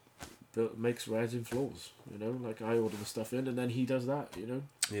makes resin floors, you know, like I order the stuff in and then he does that, you know.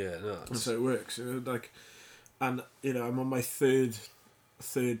 Yeah. No. And so it works, you know, like, and you know, I'm on my third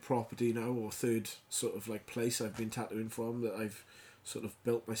property now, or third sort of like place I've been tattooing from that I've sort of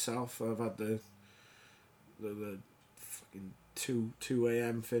built myself. I've had the fucking 2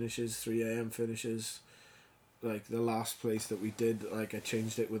 a.m. finishes, 3 a.m. finishes. Like the last place that we did, like I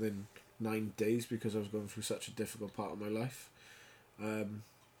changed it within 9 days because I was going through such a difficult part of my life.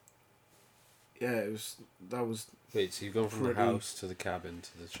 Yeah, that was. Wait, so you've gone from the pretty- house to the cabin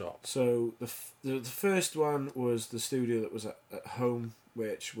to the shop? So the first one was the studio that was at home,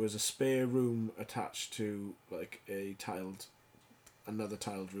 which was a spare room attached to like another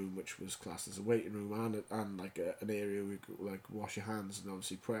tiled room, which was classed as a waiting room and like an area where you could like wash your hands and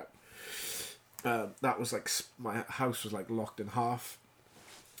obviously prep. That was like my house was like locked in half,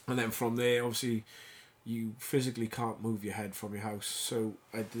 and then from there, obviously, you physically can't move your head from your house. So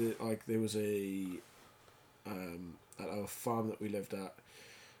I did like there was at our farm that we lived at.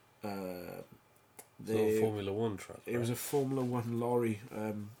 It's not a Formula One truck. It was a Formula One lorry,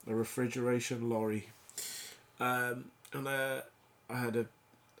 a refrigeration lorry, and I had a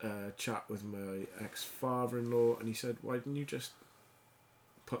chat with my ex-father-in-law, and he said, "Why didn't you just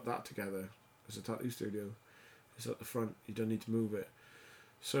put that together as a tattoo studio? It's at the front. You don't need to move it."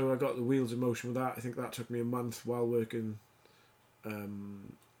 So I got the wheels in motion with that. I think that took me a month while working.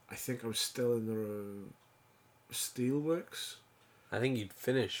 I think I was still in the steelworks. I think you'd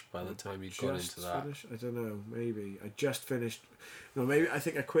finished by the time you'd gone into that. Finished? I don't know. Maybe I just finished. No, maybe I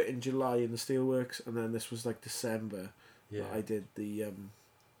think I quit in July in the steelworks, and then this was like December. Yeah. I did the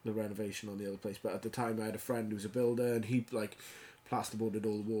renovation on the other place. But at the time, I had a friend who was a builder, and he like plasterboarded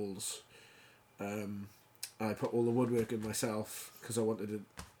all the walls. I put all the woodwork in myself because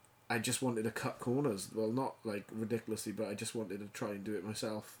I just wanted to cut corners. Well, not like ridiculously, but I just wanted to try and do it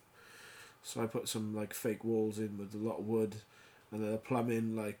myself. So I put some like fake walls in with a lot of wood, and then the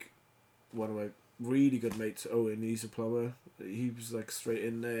plumbing. Like one of my really good mates, Owen, he's a plumber. He was like straight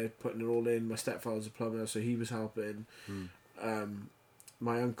in there putting it all in. My stepfather's a plumber, so he was helping.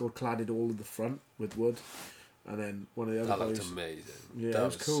 My uncle cladded all of the front with wood. And then one of the other boys... That looked amazing. Yeah, that it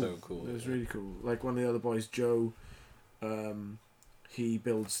was cool. So cool. It was really cool. Like one of the other boys, Joe, he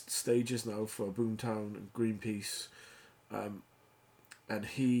builds stages now for Boomtown and Greenpeace. And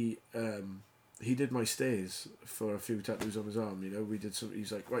he did my stairs for a few tattoos on his arm, you know. We did some...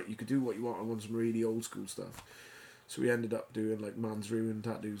 He's like, right, you could do what you want. I want some really old school stuff. So we ended up doing like Man's Ruin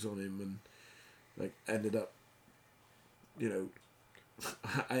tattoos on him, and like ended up, you know...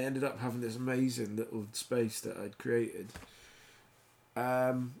 I ended up having this amazing little space that I'd created.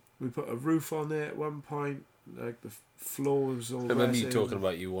 We put a roof on it at one point. Like the floor was all. I remember you talking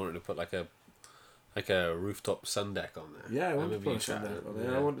about you wanted to put like a rooftop sun deck on there. Yeah, I wanted to put a sun deck on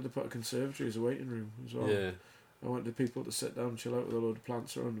there. I wanted to put a conservatory as a waiting room as well. Yeah. I wanted people to sit down and chill out with a load of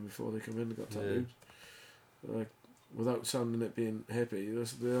plants around them before they come in and got tattooed. Yeah. Like, without sounding it being hippie,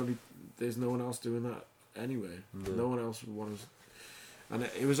 there's no one else doing that anyway. No one else would want to. And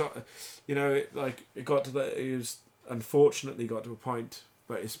it was, you know, it got to it was unfortunately got to a point,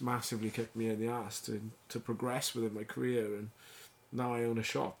 but it's massively kicked me in the ass to progress within my career, and now I own a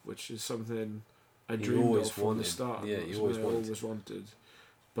shop, which is something I dreamed of from the start. Yeah, you always wanted.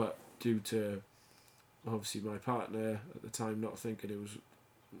 But due to obviously my partner at the time not thinking it was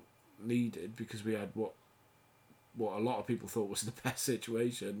needed, because we had what a lot of people thought was the best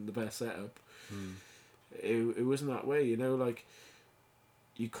situation, the best setup. It wasn't that way, you know, like.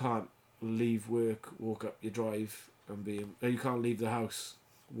 You can't leave work, walk up your drive and you can't leave the house,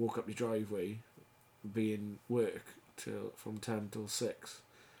 walk up your driveway, be in work from 10 till 6,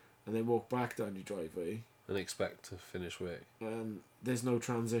 and then walk back down your driveway and expect to finish work. There's no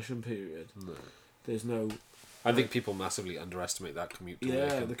transition period. No. There's no. I think people massively underestimate that commute to work.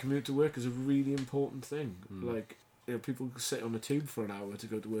 Yeah, the commute to work is a really important thing. Like, you know, people sit on a tube for an hour to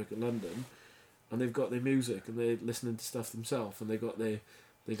go to work in London, and they've got their music and they're listening to stuff themselves, and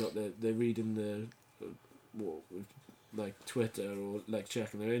they're reading like Twitter or like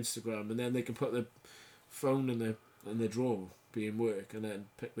checking their Instagram, and then they can put their phone in their drawer, be in work, and then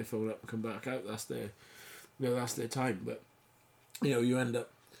pick their phone up and come back out. That's their time. But you know, you end up,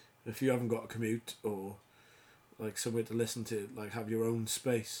 if you haven't got a commute or like somewhere to listen to, like have your own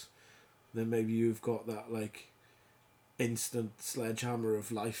space, then maybe you've got that like instant sledgehammer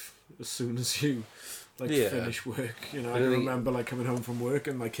of life as soon as you finish work. You know, I can remember like coming home from work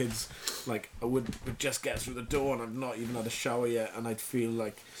and my kids, like I would just get through the door and I've not even had a shower yet, and I'd feel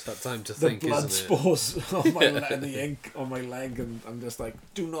like it's that time to the think, blood isn't it? spores on my and the ink on my leg, and I'm just like,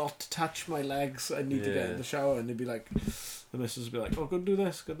 do not touch my legs. I need to get in the shower, and they'd be like, the missus would be like, oh, go do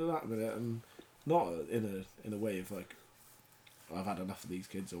this, go do that a minute, and not in a way of like, I've had enough of these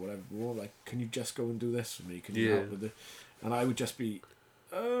kids or whatever. More like, can you just go and do this for me? Can you help with it? And I would just be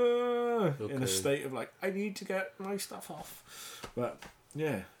in a state of like, I need to get my stuff off. But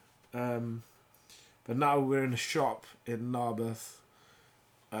yeah, but now we're in a shop in Narberth.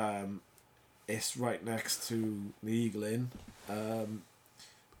 It's right next to the Eagle Inn.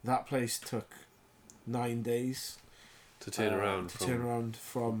 That place took 9 days to turn around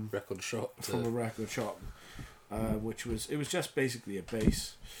from record shop from a record shop, which was just basically a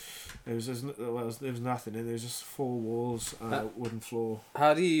base. There was nothing in there. Was just 4 walls and a wooden floor.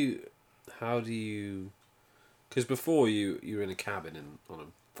 How do you? Because before you were in a cabin on a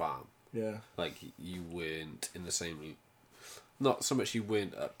farm. Yeah. Like you weren't in the same. Not so much you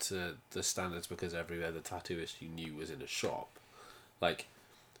weren't up to the standards because every other tattooist you knew was in a shop. Like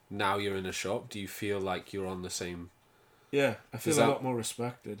now you're in a shop. Do you feel like you're on the same? Yeah, I feel a lot more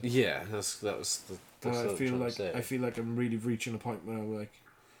respected. Yeah, that was the. I feel like I'm really reaching a point where I'm like,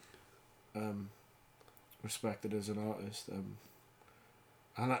 respected as an artist.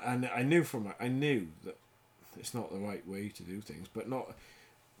 And I knew that it's not the right way to do things, but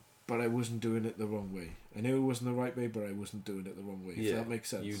I wasn't doing it the wrong way. I knew it wasn't the right way, but I wasn't doing it the wrong way. Yeah, if that makes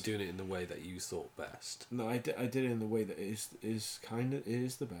sense. You were doing it in the way that you thought best. No, I did it in the way that is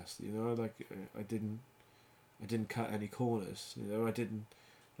the best. You know, like I didn't cut any corners. You know, I didn't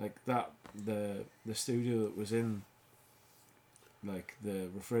like that. The studio that was in like the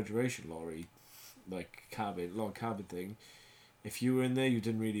refrigeration lorry, like log cabin thing. If you were in there, you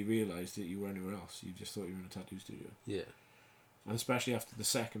didn't really realise that you were anywhere else. You just thought you were in a tattoo studio. Yeah. And especially after the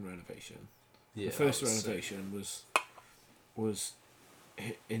second renovation. Yeah. The first renovation was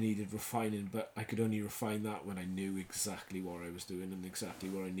it needed refining, but I could only refine that when I knew exactly what I was doing and exactly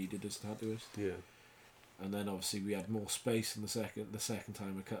what I needed as a tattooist. Yeah. And then obviously we had more space in the second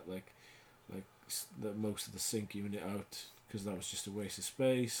time I cut like most of the sink unit out because that was just a waste of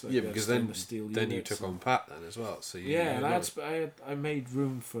space. Like, yeah, because then you took on Pat then as well. So I made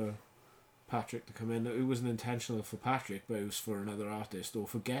room for Patrick to come in. It wasn't intentional for Patrick, but it was for another artist or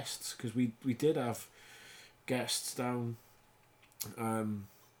for guests because we did have guests down from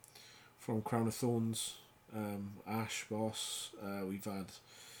Crown of Thorns, Ash Boss. We've had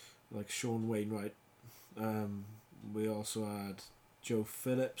like Sean Wainwright. We also had Joe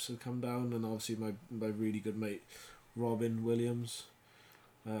Phillips had come down, and obviously my really good mate Robin Williams,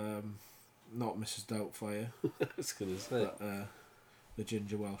 not Mrs. Doubtfire. I was gonna say, but, the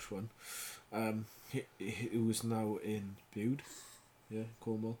ginger Welsh one. He was now in Bude,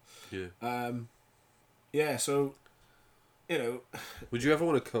 Cornwall. Yeah. Yeah. So, you know. Would you ever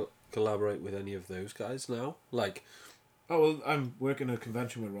want to collaborate with any of those guys now? Like. Oh well, I'm working a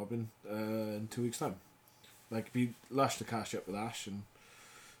convention with Robin in 2 weeks' time. Like we lashed the cash up with Ash and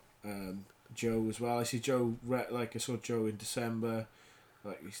Joe as well. I see Joe. I saw Joe in December.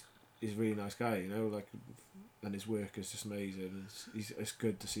 Like he's a really nice guy, you know. Like, and his work is just amazing. It's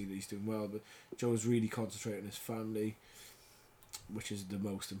good to see that he's doing well. But Joe's really concentrating on his family, which is the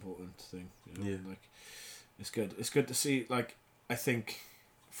most important thing. You know? Yeah. Like, it's good. It's good to see. Like, I think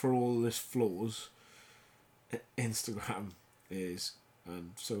for all its flaws, Instagram is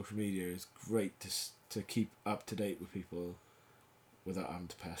and social media is great to keep up to date with people without having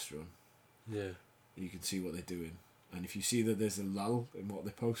to pester them. Yeah. You can see what they're doing. And if you see that there's a lull in what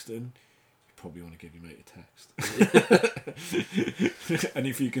they're posting, you probably want to give your mate a text. And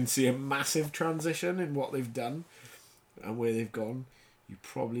if you can see a massive transition in what they've done and where they've gone, you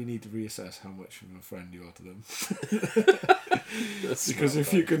probably need to reassess how much of a friend you are to them. Because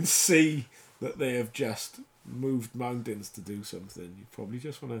if you can see that they have just moved mountains to do something, you probably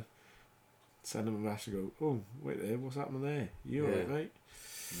just want to send them a message and go, oh, wait there, what's happening there? You alright, mate?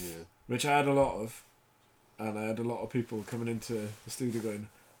 Yeah. Which I had a lot of. And I had a lot of people coming into the studio going,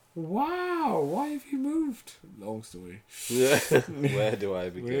 wow, why have you moved? Long story. Yeah. Where do I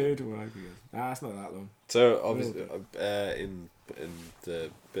begin? Nah, it's not that long. So, obviously, in the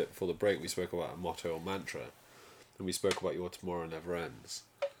bit before the break, we spoke about a motto or mantra. And we spoke about your tomorrow never ends.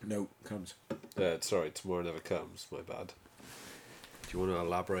 No, comes. Sorry, tomorrow never comes. My bad. Do you want to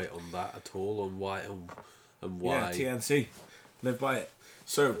elaborate on that at all? On why and why? Yeah, TNC. Live by it.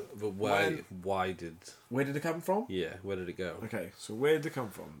 So, but why did? Where did it come from? Yeah, where did it go? Okay, so where did it come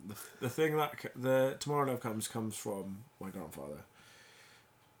from? The thing that the tomorrow never comes from my grandfather,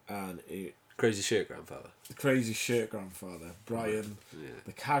 and it Crazy Shirt Grandfather. The Crazy Shirt Grandfather, Brian, Yeah.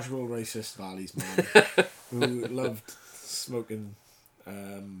 the casual racist Valleys man, who loved smoking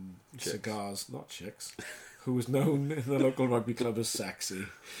cigars, not chicks, who was known in the local rugby club as sexy,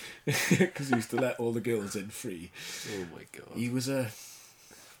 because he used to let all the girls in free. Oh my god. He was a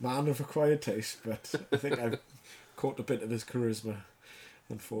man of acquired taste, but I think I've caught a bit of his charisma,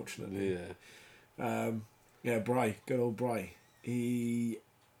 unfortunately. Yeah. Bry, good old Bry. He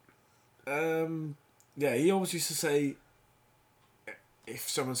always used to say, if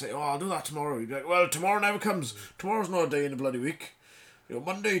someone say, "Oh, I'll do that tomorrow," he'd be like, "Well, tomorrow never comes. Tomorrow's not a day in the bloody week. You know,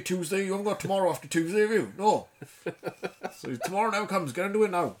 Monday, Tuesday, you haven't got tomorrow after Tuesday, have you? No. So tomorrow never comes. Get and do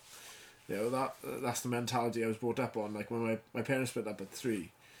it now." You know, that's the mentality I was brought up on. Like when my parents split up at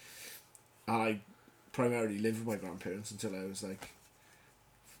 3, and I primarily lived with my grandparents until I was like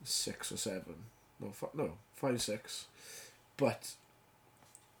 6 or 7. No, 5, 6. But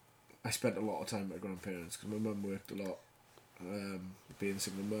I spent a lot of time with my grandparents because my mum worked a lot, being a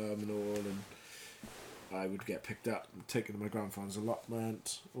single mum and all, and I would get picked up and taken to my grandfather's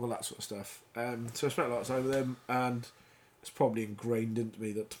allotment, all that sort of stuff. So I spent a lot of time with him, and it's probably ingrained into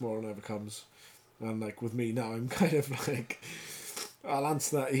me that tomorrow never comes. And like with me now, I'm kind of like, I'll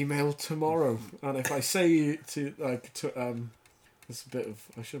answer that email tomorrow. And if I say to it's a bit of,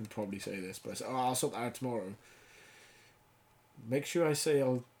 I shouldn't probably say this, but I say, I'll sort that out tomorrow. Make sure I say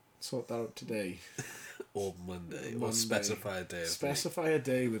I'll sort that out today. Or Monday. Or specify a day. Specify a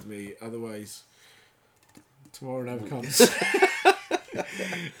day with me, otherwise tomorrow never comes.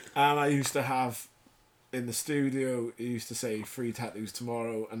 And I used to have, in the studio, it used to say free tattoos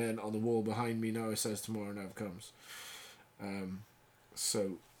tomorrow, and then on the wall behind me now it says tomorrow never comes. And it's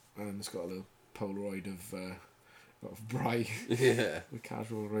got a little Polaroid of Bry, Yeah. the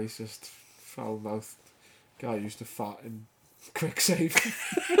casual racist, foul-mouthed guy who used to fart in Quicksave.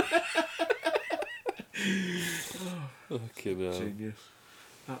 Fucking hell. Genius.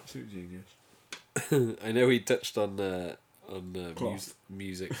 Absolute genius. I know we touched on Cloth.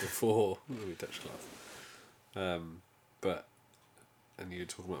 music before. We touched cloth. But, and you were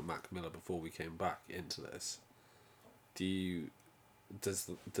talking about Mac Miller before we came back into this.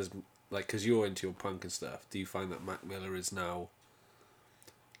 Does like, because you're into your punk and stuff, do you find that Mac Miller is now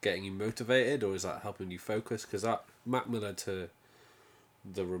getting you motivated, or is that helping you focus? Because that Mac Miller to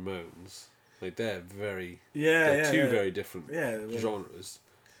the Ramones, like, they're very two very different genres.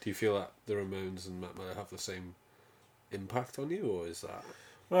 Do you feel that the Ramones and Mac Miller have the same impact on you, or is that?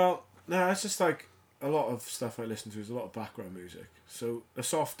 Well, no, it's just like a lot of stuff I listen to is a lot of background music. So the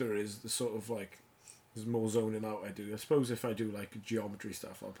softer is the sort of like, there's more zoning out I do. I suppose if I do like geometry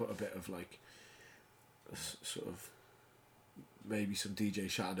stuff, I'll put a bit of like sort of maybe some DJ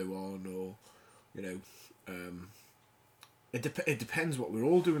Shadow on, or you know, it depends what we're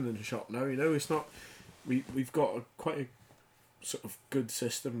all doing in the shop now. You know, it's not we've got quite a sort of good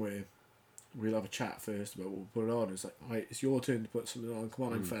system where we'll have a chat first about what we'll put on. It's like, right, it's your turn to put something on. Come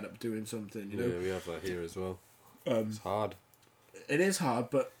on, I'm fed up doing something. You know, Yeah, we have that here as well. It's hard. It is hard,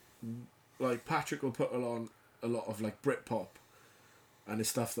 but like Patrick will put on a lot of like Britpop, and it's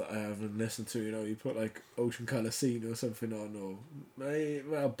stuff that I haven't listened to. You know, you put like Ocean Colour Scene or something on, or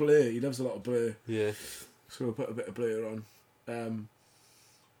Blur. He loves a lot of Blur. Yeah. So we'll put a bit of Blur on.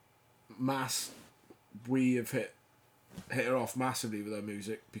 Mass, we have hit her off massively with our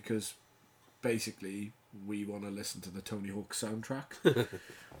music because basically we want to listen to the Tony Hawk soundtrack.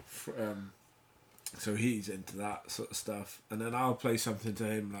 So he's into that sort of stuff, and then I'll play something to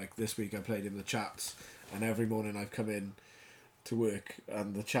him. Like this week I played him the Chats, and every morning I've come in to work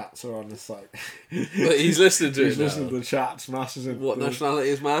and the Chats are on. It's like But he's listening to he's it now. listening to the Chats. Mass is in, What nationality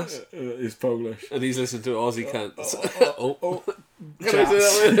is Mass? He's Polish. And he's listening to Aussie cunts. Oh, Can I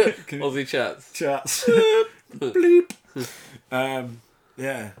say that? Can- Aussie chats. Chats. Bleep.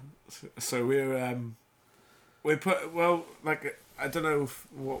 Yeah. So we put, well, like, I don't know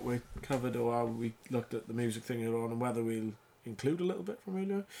what we covered or how we looked at the music thing earlier on, and whether we'll include a little bit from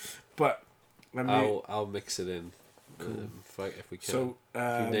earlier, but I'll mix it in. Cool. If we can. So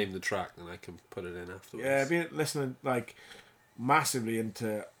if you name the track, then I can put it in afterwards. yeah, I've been listening like massively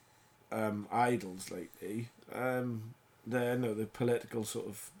into Idols lately. The political sort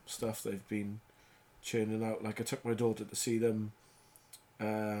of stuff they've been churning out. Like I took my daughter to see them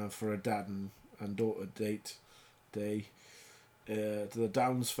for a dad and daughter date day to the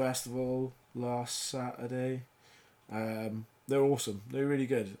Downs Festival last Saturday. They're awesome. They're really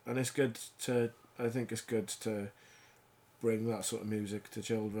good, and it's good to. I think it's good to bring that sort of music to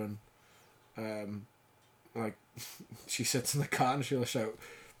children. Like she sits in the car and she'll shout,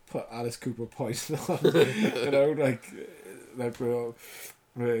 "Put Alice Cooper Poison on," you know, like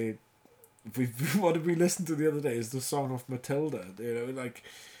we're what did we listen to the other day? Is the song of Matilda? You know, like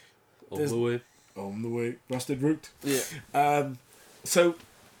on the way, Rusted Root. Yeah. So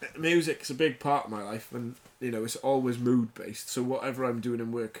music's a big part of my life, and you know, it's always mood based. So whatever I'm doing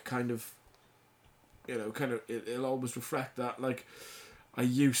in work, it'll always reflect that. Like, I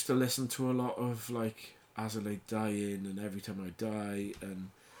used to listen to a lot of like As I Lay Dying and Every Time I Die,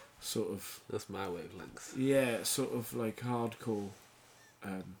 and sort of That's my wavelength. yeah, sort of like hardcore.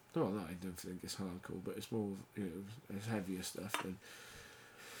 No, I don't think it's hardcore, but it's more, you know, it's heavier stuff.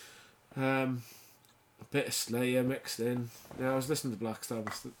 And a bit of Slayer mixed in. Yeah, I was listening to Black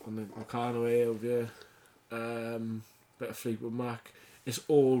Sabbath on the car on the way over here. Bit of Fleetwood Mac. It's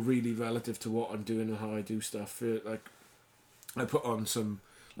all really relative to what I'm doing and how I do stuff. Like, I put on some,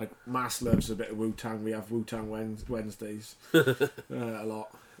 like, Mass loves a bit of Wu-Tang. We have Wu-Tang Wednesdays a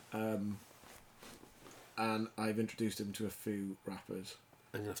lot. And I've introduced him to a few rappers.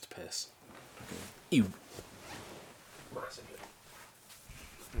 I'm going to have to piss. Okay. You. Massively.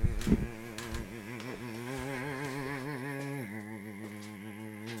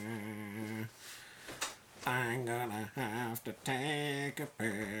 I'm gonna have to take a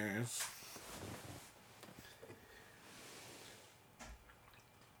piss.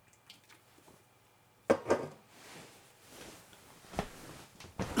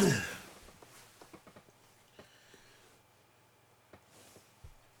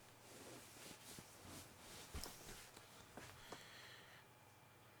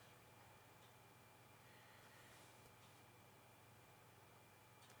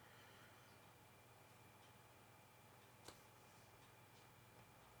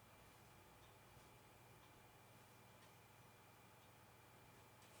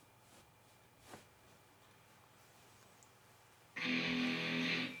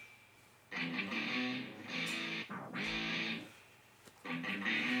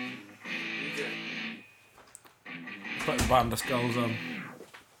 Put the band of skulls on.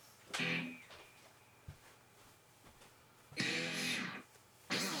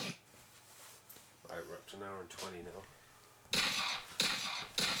 Right, we're up to an hour and 20 now.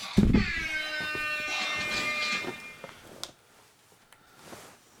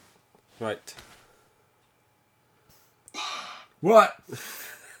 Right. What?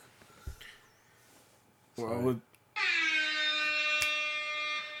 Sorry. Well, we're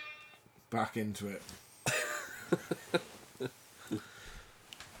back into it.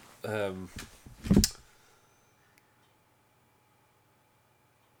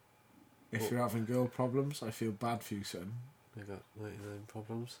 If you're having girl problems, I feel bad for you, son. I got 99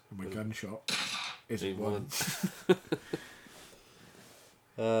 problems. And my gunshot isn't Ain't one.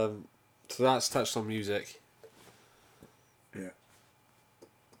 So that's touched on music. Yeah.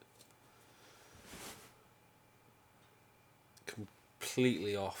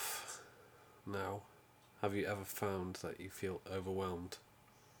 Completely off now. Have you ever found that you feel overwhelmed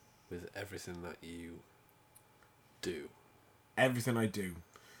with everything that you do? Everything I do.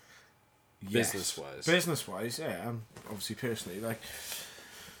 Yes. Business-wise? Business-wise, yeah. Obviously, personally, like...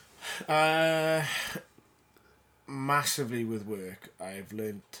 massively with work, I've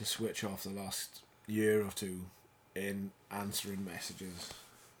learned to switch off the last year or two in answering messages.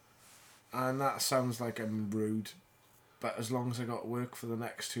 And that sounds like I'm rude, but as long as I got work for the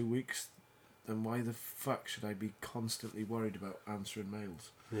next 2 weeks, then why the fuck should I be constantly worried about answering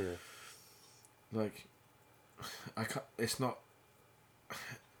mails? Yeah. Like, I can't, it's not...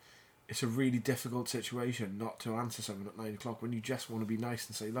 It's a really difficult situation not to answer someone at 9 o'clock when you just want to be nice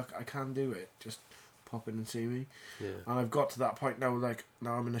and say, look, I can do it. Just pop in and see me. Yeah. And I've got to that point now, like,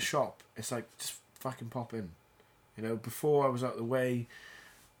 now I'm in a shop. It's like, just fucking pop in. You know, before I was out of the way,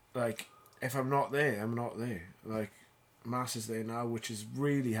 like, if I'm not there, I'm not there. Like, Matt's is there now, which is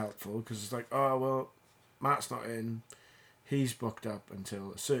really helpful, because it's like, oh, well, Matt's not in. He's booked up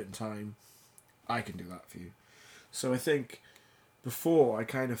until a certain time. I can do that for you. So I think... Before, I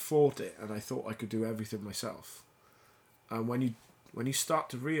kind of fought it, and I thought I could do everything myself. And when you start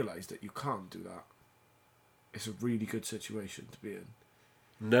to realise that you can't do that, it's a really good situation to be in.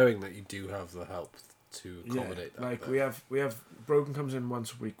 Knowing that you do have the help to accommodate that. Like, we have Brogan comes in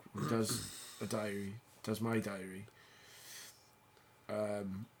once a week, does a diary, does my diary.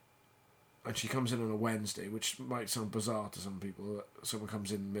 And she comes in on a Wednesday, which might sound bizarre to some people, that someone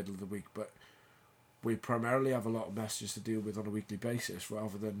comes in the middle of the week, but we primarily have a lot of messages to deal with on a weekly basis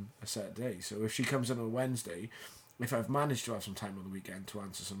rather than a set day. So if she comes in on a Wednesday, if I've managed to have some time on the weekend to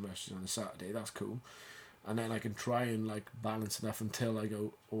answer some messages on a Saturday, that's cool. And then I can try and like balance enough until I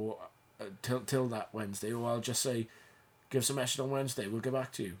go, or till that Wednesday, or I'll just say, give us a message on Wednesday, we'll get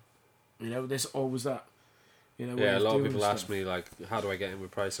back to you. You know, there's always that. You know, Yeah, a when lot he's of doing people ask stuff. me like, how do I get in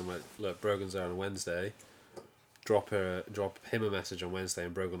with Price? I'm like, look, Brogan's there on Wednesday. Drop him a message on Wednesday,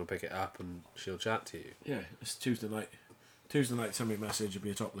 and Brogan will pick it up, and she'll chat to you. Yeah, it's Tuesday night. Tuesday night, send me a message, you'll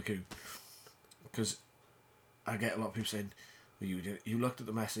be atop of the queue. Because I get a lot of people saying, well, you looked at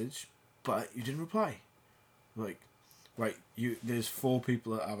the message, but you didn't reply. Like, right, there's 4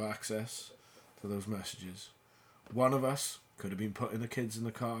 people that have access to those messages. One of us could have been putting the kids in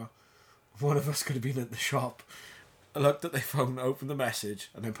the car. One of us could have been at the shop. I looked at their phone, opened the message,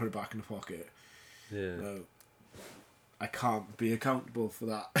 and then put it back in the pocket. Yeah. No, I can't be accountable for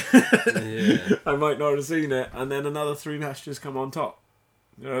that. Yeah. I might not have seen it, and then another 3 messages come on top.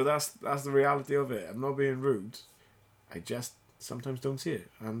 You know, that's the reality of it. I'm not being rude. I just sometimes don't see it,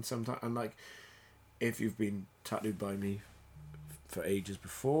 and sometimes, and like, if you've been tattooed by me for ages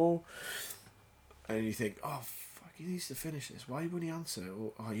before, and you think, oh fuck, he needs to finish this. Why won't he answer?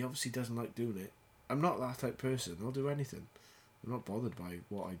 Or oh, he obviously doesn't like doing it. I'm not that type of person. I'll do anything. I'm not bothered by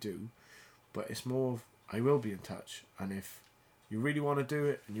what I do, but it's more of, I will be in touch, and if you really want to do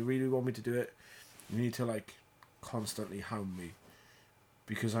it and you really want me to do it, you need to like constantly hound me,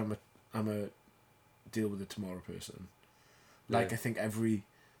 because I'm a deal with it tomorrow person. Like, Yeah. I think every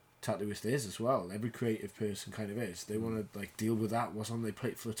tattooist is as well. Every creative person kind of is. They want to like deal with that, what's on their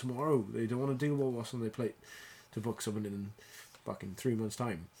plate for tomorrow. They don't want to deal with what's on their plate to book someone in fucking 3 months'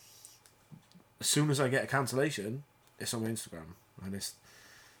 time. As soon as I get a cancellation, it's on my Instagram, and it's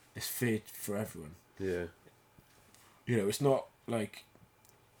fair for everyone. Yeah. You know, it's not like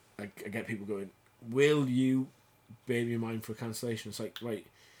I get people going, will you bear me in mind for a cancellation? It's like, right,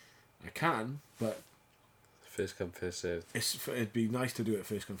 I can, but First come, first served. it'd be nice to do it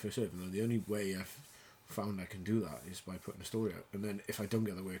first come, first serve. And the only way I've found I can do that is by putting a story out. And then if I don't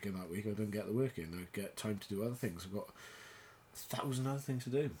get the work in that week, I don't get the work in. I get time to do other things. I've got 1,000 other things to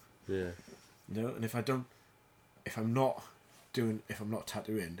do. Yeah. You know, and if I'm not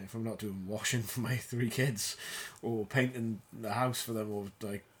tattooing, if I'm not doing washing for my 3 kids, or painting the house for them, or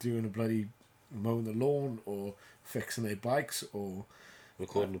like doing a bloody mowing the lawn, or fixing their bikes, or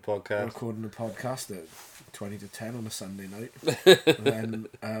Recording a podcast. recording a podcast at 20 to 10 on a Sunday night, then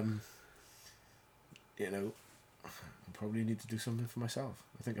you know, I probably need to do something for myself.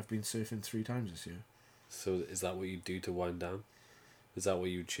 I think I've been surfing 3 times this year. So is that what you do to wind down? Is that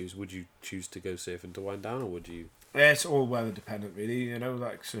what you choose? Would you choose to go surfing to wind down, or would you? It's all weather dependent, really. You know,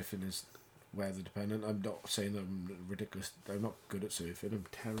 like surfing is weather dependent. I'm not saying that I'm ridiculous. I'm not good at surfing. I'm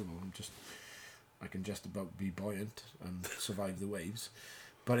terrible. I can just about be buoyant and survive the waves.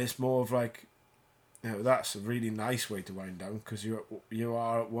 But it's more of like, you know, that's a really nice way to wind down, because you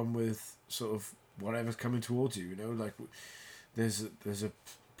are at one with sort of whatever's coming towards you. You know, like there's a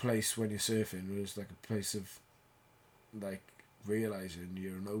place when you're surfing where it's like a place of like realizing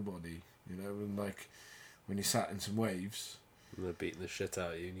you're a nobody. You know, and like when you're sat in some waves. And they're beating the shit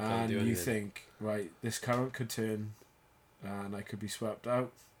out of you, and you can't And do anything. you think, right, this current could turn, and I could be swept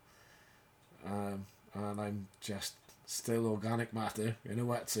out, and I'm just still organic matter in a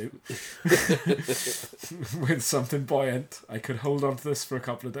wetsuit with something buoyant. I could hold on to this for a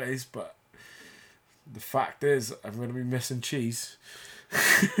couple of days, but the fact is, I'm going to be missing cheese.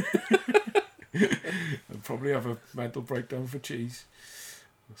 I'll probably have a mental breakdown for cheese,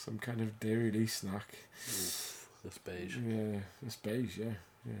 or some kind of dairy snack. Oof, that's beige. Yeah, it's beige.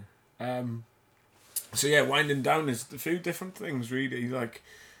 Yeah. So yeah, winding down is a few different things really. Like,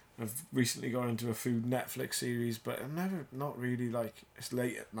 I've recently gone into a food Netflix series, but I'm not really like, it's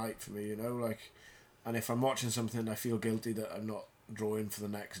late at night for me, you know. Like, and if I'm watching something, I feel guilty that I'm not drawing for the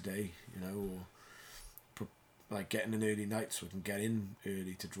next day, you know, or like getting an early night so I can get in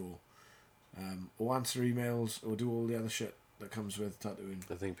early to draw, or answer emails, or do all the other shit that comes with tattooing.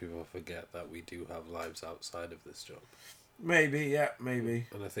 I think people forget that we do have lives outside of this job. Maybe, yeah, maybe.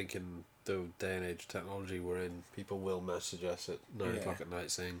 And I think in the day and age of technology we're in, people will message us at 9 Yeah. o'clock at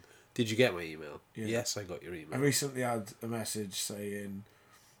night saying, "Did you get my email?" Yeah. Yes, I got your I email. recently had a message saying,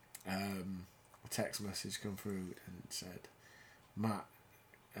 a text message come through, and it said, Matt,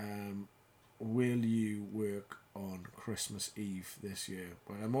 will you work on Christmas Eve this year?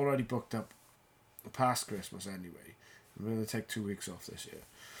 Well, I'm already booked up past Christmas anyway. I'm going to take 2 weeks off this year.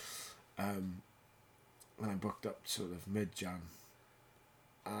 And I booked up sort of mid-Jan.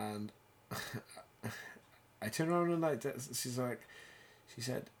 And I turned around and like, she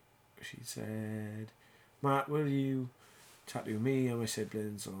said, Matt, will you tattoo me and my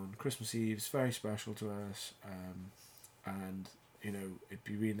siblings on Christmas Eve? It's very special to us, and you know, it'd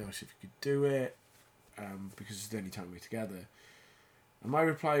be really nice if you could do it, because it's the only time we're together. And my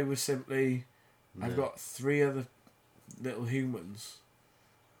reply was simply, I've No. got 3 other little humans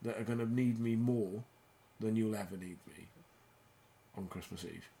that are going to need me more than you'll ever need me on Christmas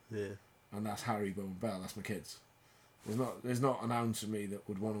Eve. Yeah. And that's Harry, Bo and Belle. That's my kids. There's not an ounce of me that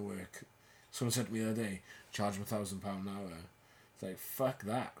would want to work. Someone said to me the other day, charge them £1,000 an hour. It's like, fuck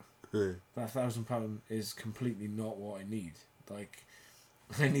that. Yeah. That £1,000 is completely not what I need. Like,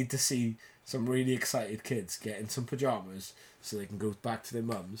 I need to see some really excited kids get in some pyjamas so they can go back to their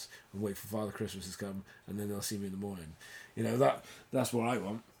mums and wait for Father Christmas to come, and then they'll see me in the morning. You know, that's what I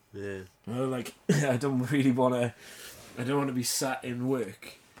want. Yeah. You know, like, I don't really want to. I don't want to be sat in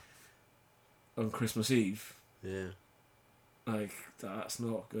work on Christmas Eve. Yeah. Like, that's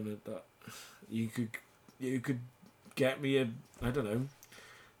not gonna. That you could get me a, I don't know,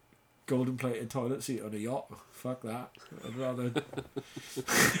 golden plated toilet seat on a yacht. Fuck that. I'd rather.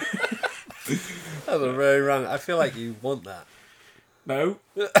 That's a very wrong. I feel like you want that. No,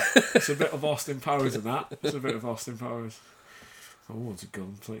 it's a bit of Austin Powers in that. It's a bit of Austin Powers. I want a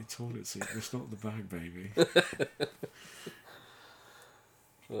golden plated toilet seat. It's not the bag, baby.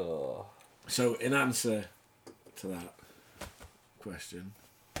 Oh. So, in answer to that question,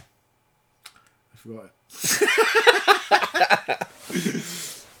 I forgot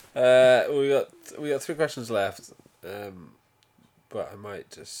it. We got 3 questions left, but I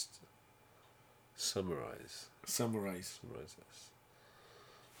might just summarize Summarise. this.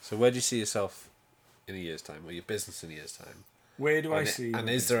 So, where do you see yourself in a year's time, or your business in a year's time? Where do I see? And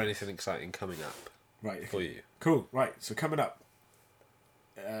is there anything exciting coming up right for you? Cool. Right. So coming up,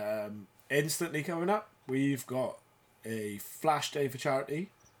 instantly coming up, we've got a flash day for charity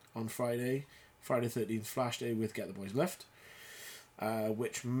on Friday, Friday 13th flash day with Get the Boys Lift,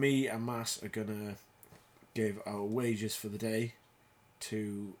 which me and Mass are gonna give our wages for the day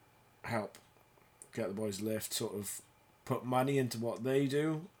to help Get the Boys Lift, sort of put money into what they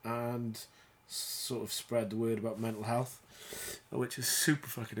do and sort of spread the word about mental health, which is super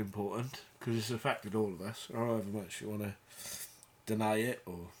fucking important because it's affected all of us, however much you want to deny it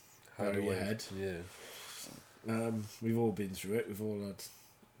or bury your head. Yeah. We've all been through it. We've all had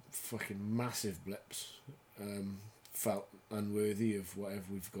fucking massive blips, felt unworthy of whatever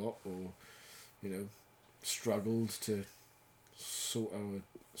we've got, or, you know, struggled to sort our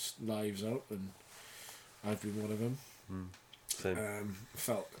lives out, and I've been one of them. Same.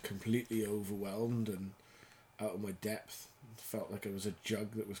 Felt completely overwhelmed and out of my depth. Felt like I was a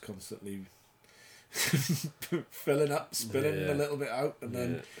jug that was constantly filling up, spilling a little bit out, and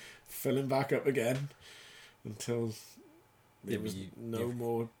then filling back up again until there was no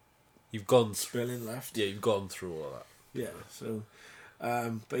more. You've gone spilling left. Yeah, you've gone through all that. Yeah. So,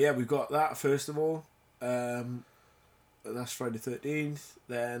 but yeah, we've got that first of all. That's Friday 13th.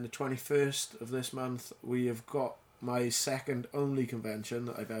 Then the 21st of this month, we have got my second only convention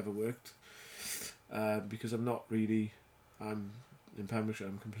that I've ever worked, because I'm in Pembrokeshire,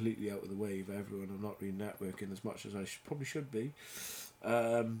 I'm completely out of the way of everyone. I'm not really networking as much as I probably should be.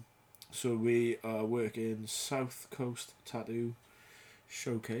 So we are working South Coast Tattoo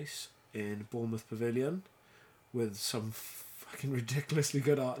Showcase in Bournemouth Pavilion with some fucking ridiculously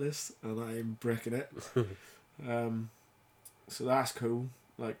good artists, and I am bricking it. So that's cool.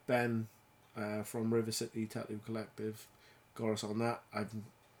 Like Ben from River City Tattoo Collective got us on that. I've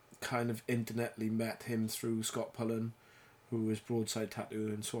kind of internetly met him through Scott Pullen, who is Broadside Tattoo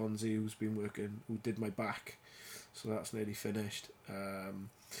in Swansea, who did my back, so that's nearly finished.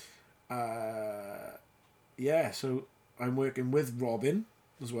 So I'm working with Robin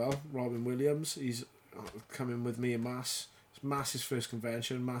as well, Robin Williams. He's coming with me and Mass. It's Mass's first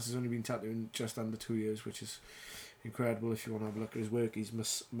convention. Mass has only been tattooing just under 2 years, which is incredible. If you want to have a look at his work, he's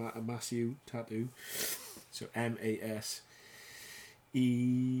Masseu Tattoo, so MASEU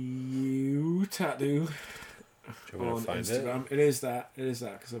Tattoo on Instagram. It is that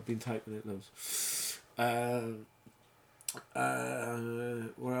because I've been typing it loads.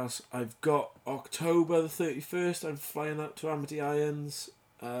 What else? I've got October the 31st. I'm flying out to Amity Irons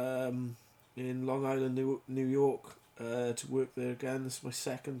in Long Island, New York, to work there again. This is my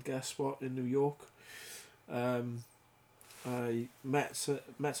second guest spot in New York. I met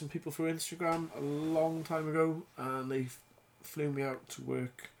some people through Instagram a long time ago, and they flew me out to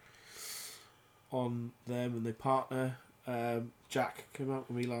work on them and their partner. Jack came out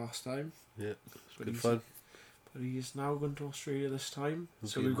with me last time. Yeah, it's good fun. But he's now going to Australia this time.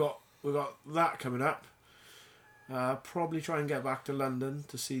 So we've got that coming up. Probably try and get back to London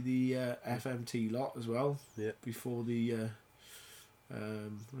to see the FMT lot as well. Yeah. Before the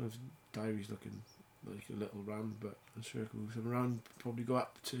diary's looking like a little round, but I'm sure I can move some around. Probably go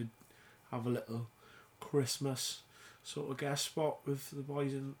up to have a little Christmas sort of guest spot with the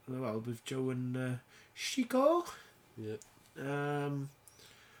boys with Joe and Chico. Yeah.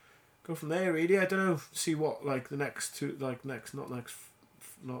 go from there. Really, I don't know. See what like the next two, like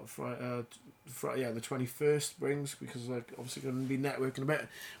not Friday, yeah, the 21st brings, because like obviously going to be networking a bit.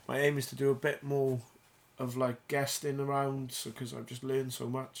 My aim is to do a bit more of like guesting around, so because I've just learned so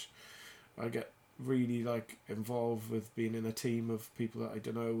much. I get really like involved with being in a team of people that I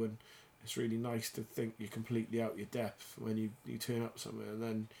don't know, and it's really nice to think you're completely out your depth when you turn up somewhere and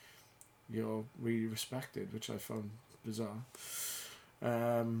then you're really respected, which I found bizarre.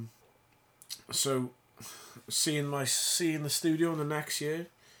 So seeing the studio in the next year,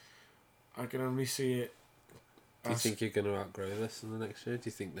 I can only see it. Do you think you're going to outgrow this in the next year? Do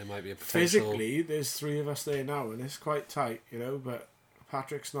you think there might be a potential? Physically, there's 3 of us there now, and it's quite tight, you know. But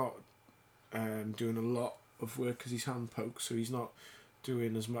Patrick's not doing a lot of work because he's hand poked, so he's not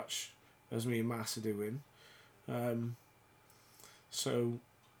doing as much as me and Mass are doing. So,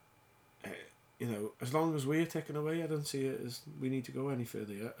 you know, as long as we're taken away, I don't see it as we need to go any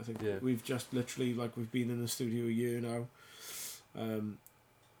further yet. I think we've just literally, like, we've been in the studio a year now,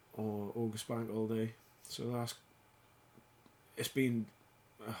 or August Bank all day. So it's been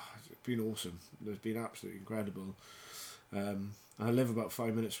awesome. It's been absolutely incredible. I live about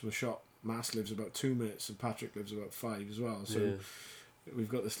 5 minutes from the shop. Mass lives about 2 minutes, and Patrick lives about 5 as well. So we've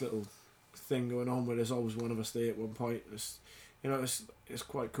got this little thing going on where there's always one of us there at one point. It's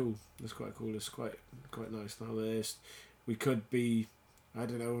quite cool. It's quite cool. It's quite nice. Now we could be, I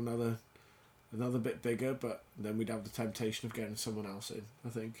don't know, another bit bigger, but then we'd have the temptation of getting someone else in, I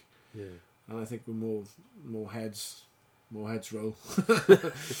think. Yeah. And I think we're more heads roll. More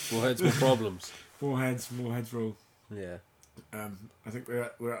heads, more problems. More heads roll. Yeah. I think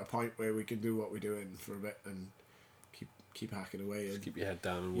we're at a point where we can do what we're doing for a bit and keep hacking away. Just keep your head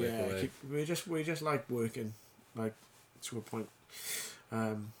down and work away. We just like working, like, to a point.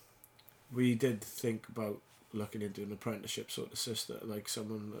 We did think about looking into an apprenticeship sort of system, like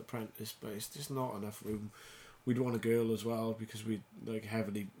someone apprentice, but it's just not enough room. We'd want a girl as well, because we like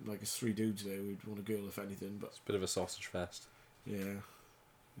heavily, like, it's 3 dudes there. We'd want a girl if anything, but it's a bit of a sausage fest. Yeah.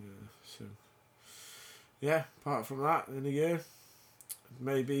 So yeah, apart from that, in a year,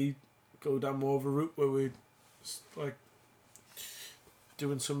 maybe go down more of a route where we're like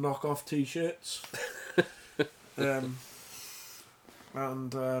doing some knockoff t-shirts,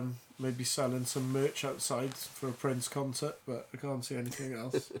 and maybe selling some merch outside for a Prince concert, but I can't see anything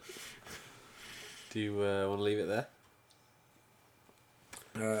else. Do you want to leave it there?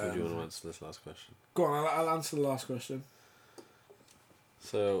 Or do you want to answer this last question? Go on, I'll answer the last question.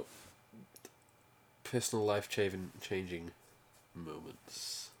 So, personal life-changing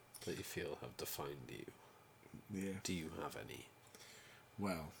moments that you feel have defined you. Yeah. Do you have any?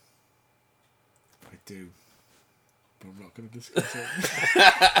 Well, I do, but I'm not going to discuss it.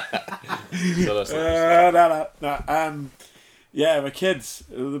 So that's No. Yeah, my kids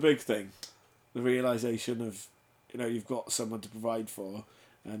are the big thing. The realisation of, you know, you've got someone to provide for,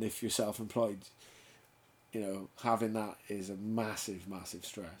 and if you're self-employed, you know, having that is a massive, massive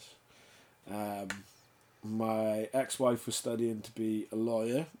stress. My ex-wife was studying to be a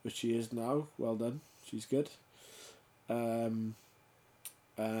lawyer, which she is now. Well done. She's good. And,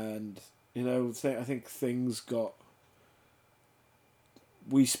 you know, I think things got...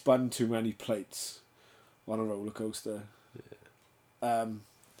 We spun too many plates on a roller coaster. Yeah.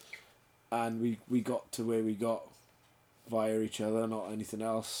 And we got to where we got via each other, not anything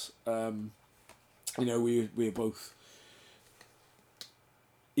else. You know, we were both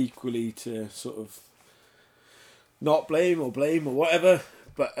equally to sort of not blame or whatever,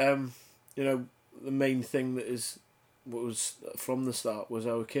 but you know, the main thing that is what was from the start was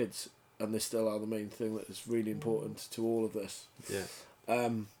our kids, and they still are the main thing that is really important to all of this. Yeah.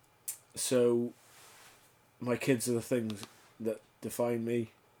 So my kids are the things that define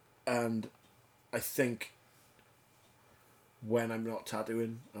me, and I think when I'm not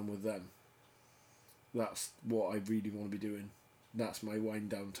tattooing, I'm with them. That's what I really want to be doing. That's my wind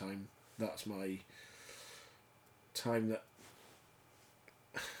down time. That's my time that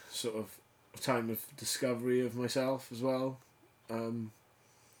sort of time of discovery of myself as well. And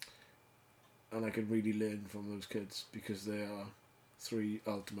I can really learn from those kids, because they are 3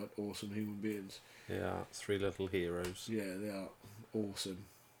 ultimate awesome human beings. Yeah, 3 little heroes. Yeah, they are awesome.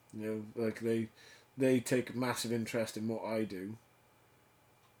 You know, like they take massive interest in what I do,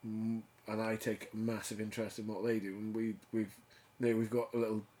 and I take massive interest in what they do, and we've got a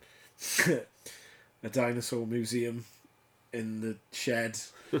little a dinosaur museum in the shed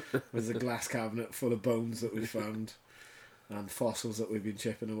with a glass cabinet full of bones that we found and fossils that we've been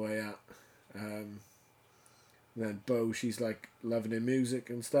chipping away at. Then Bo, she's like loving her music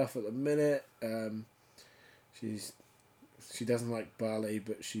and stuff at the minute. She doesn't like ballet,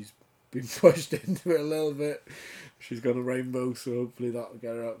 but she's been pushed into it a little bit. She's got a rainbow, so hopefully that'll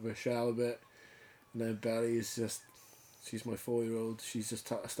get her out of her shell a bit. And then Belly is just, she's my 4-year-old. She's just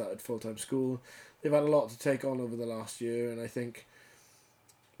started full-time school. They've had a lot to take on over the last year, and I think,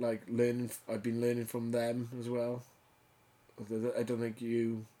 like, I've been learning from them as well. I don't think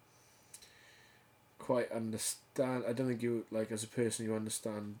you quite understand. I don't think you, like, as a person, you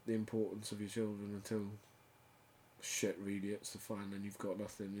understand the importance of your children until shit really hits the fan and you've got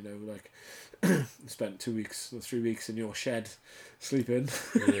nothing, you know, like spent 2 weeks or 3 weeks in your shed sleeping.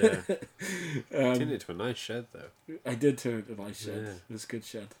 Yeah. Turned it to a nice shed though. I did turn it to a nice shed. Yeah. It was a good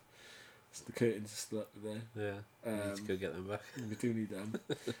shed. The curtains are still up there. Yeah. Need to go get them back. We do need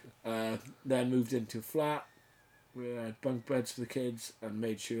them. Then moved into a flat. We had bunk beds for the kids and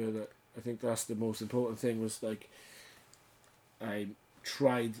made sure that, I think that's the most important thing, was like I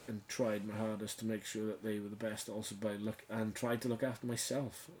tried my hardest to make sure that they were the best, also and tried to look after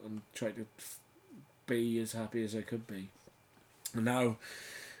myself and tried to be as happy as I could be. And now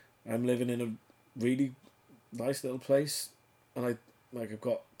I'm living in a really nice little place, and I've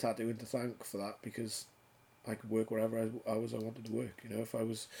got tattooing to thank for that, because I could work wherever hours I wanted to work. You know, if I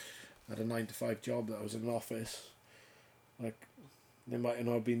was at a 9-to-5 job that I was in an office, like, there might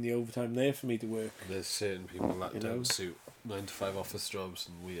not have been the overtime there for me to work. There's certain people that don't suit 9-to-5 office jobs,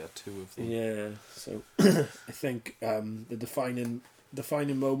 and we are two of them. Yeah, so I think the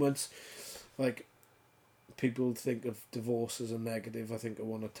defining moments, like, people think of divorce as a negative. I think I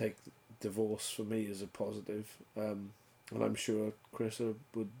want to take divorce for me as a positive, and I'm sure Chris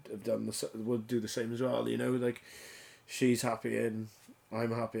would do the same as well. You know, like, she's happy and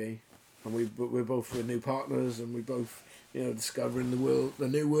I'm happy, and we're both new partners, and we both, you know, discovering the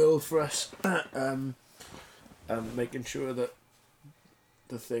new world for us, and making sure that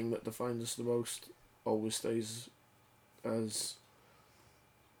the thing that defines us the most always stays as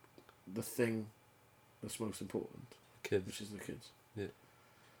the thing that's most important. Kids. Which is the kids. Yeah.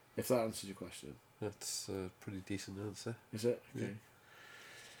 If that answers your question. That's a pretty decent answer. Is it? Okay. Yeah.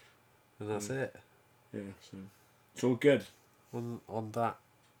 And that's it. Yeah, so it's all good. On that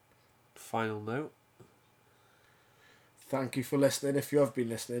final note, thank you for listening. If you have been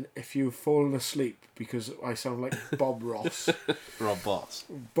listening, if you've fallen asleep because I sound like Bob Ross. Rob Boss.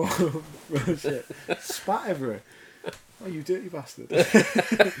 Bob shit. Spat everywhere. Oh, you dirty bastard.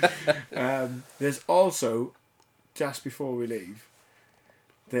 There's also, just before we leave,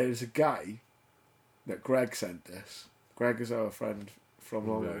 there's a guy that Greg sent us. Greg is our friend from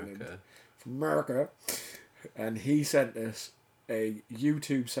Long Island. From America. And he sent us a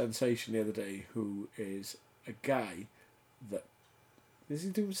YouTube sensation the other day, who is a guy that is he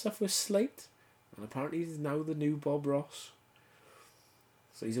doing stuff with Slate, and apparently he's now the new Bob Ross.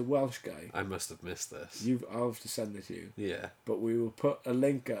 So he's a Welsh guy. I must have missed this. I'll have to send it to you. Yeah. But we will put a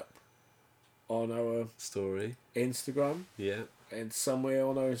link up on our story, Instagram. Yeah. And somewhere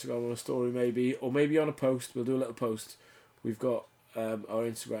on our Instagram, on a story maybe, or maybe on a post. We'll do a little post. We've got our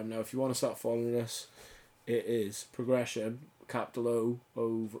Instagram now. If you want to start following us, it is Progression, capital O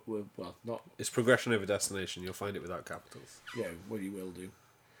over, well, not. It's Progression Over Destination. You'll find it without capitals. Yeah, well, you will do.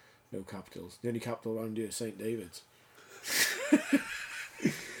 No capitals. The only capital around here is St. David's.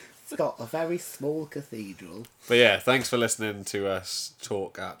 It's got a very small cathedral. But yeah, thanks for listening to us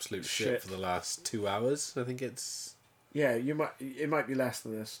talk absolute shit for the last 2 hours. I think it's... Yeah, it might be less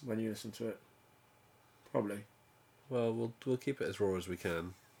than this when you listen to it. Probably. Well, we'll keep it as raw as we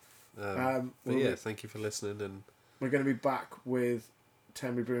can. But yeah, thank you for listening, and we're going to be back with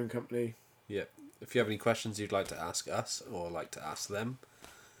Tenbury Brewing Company. Yeah. If you have any questions you'd like to ask us or like to ask them,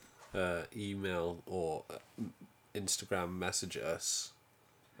 email or Instagram message us,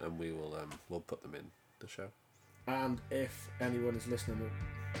 and we will we'll put them in the show. And if anyone is listening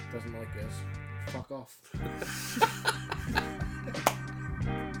that doesn't like us, fuck off.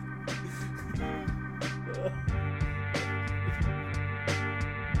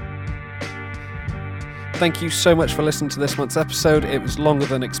 Thank you so much for listening to this month's episode. It was longer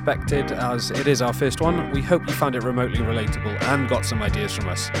than expected, as it is our first one. We hope you found it remotely relatable and got some ideas from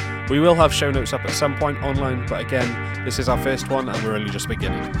us. We will have show notes up at some point online, but again, this is our first one and we're only just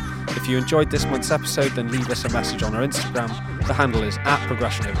beginning. If you enjoyed this month's episode, then leave us a message on our Instagram. The handle is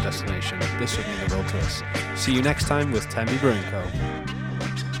 @ProgressionOverDestination. This would mean the world to us. See you next time with Tenbury Brewing Co.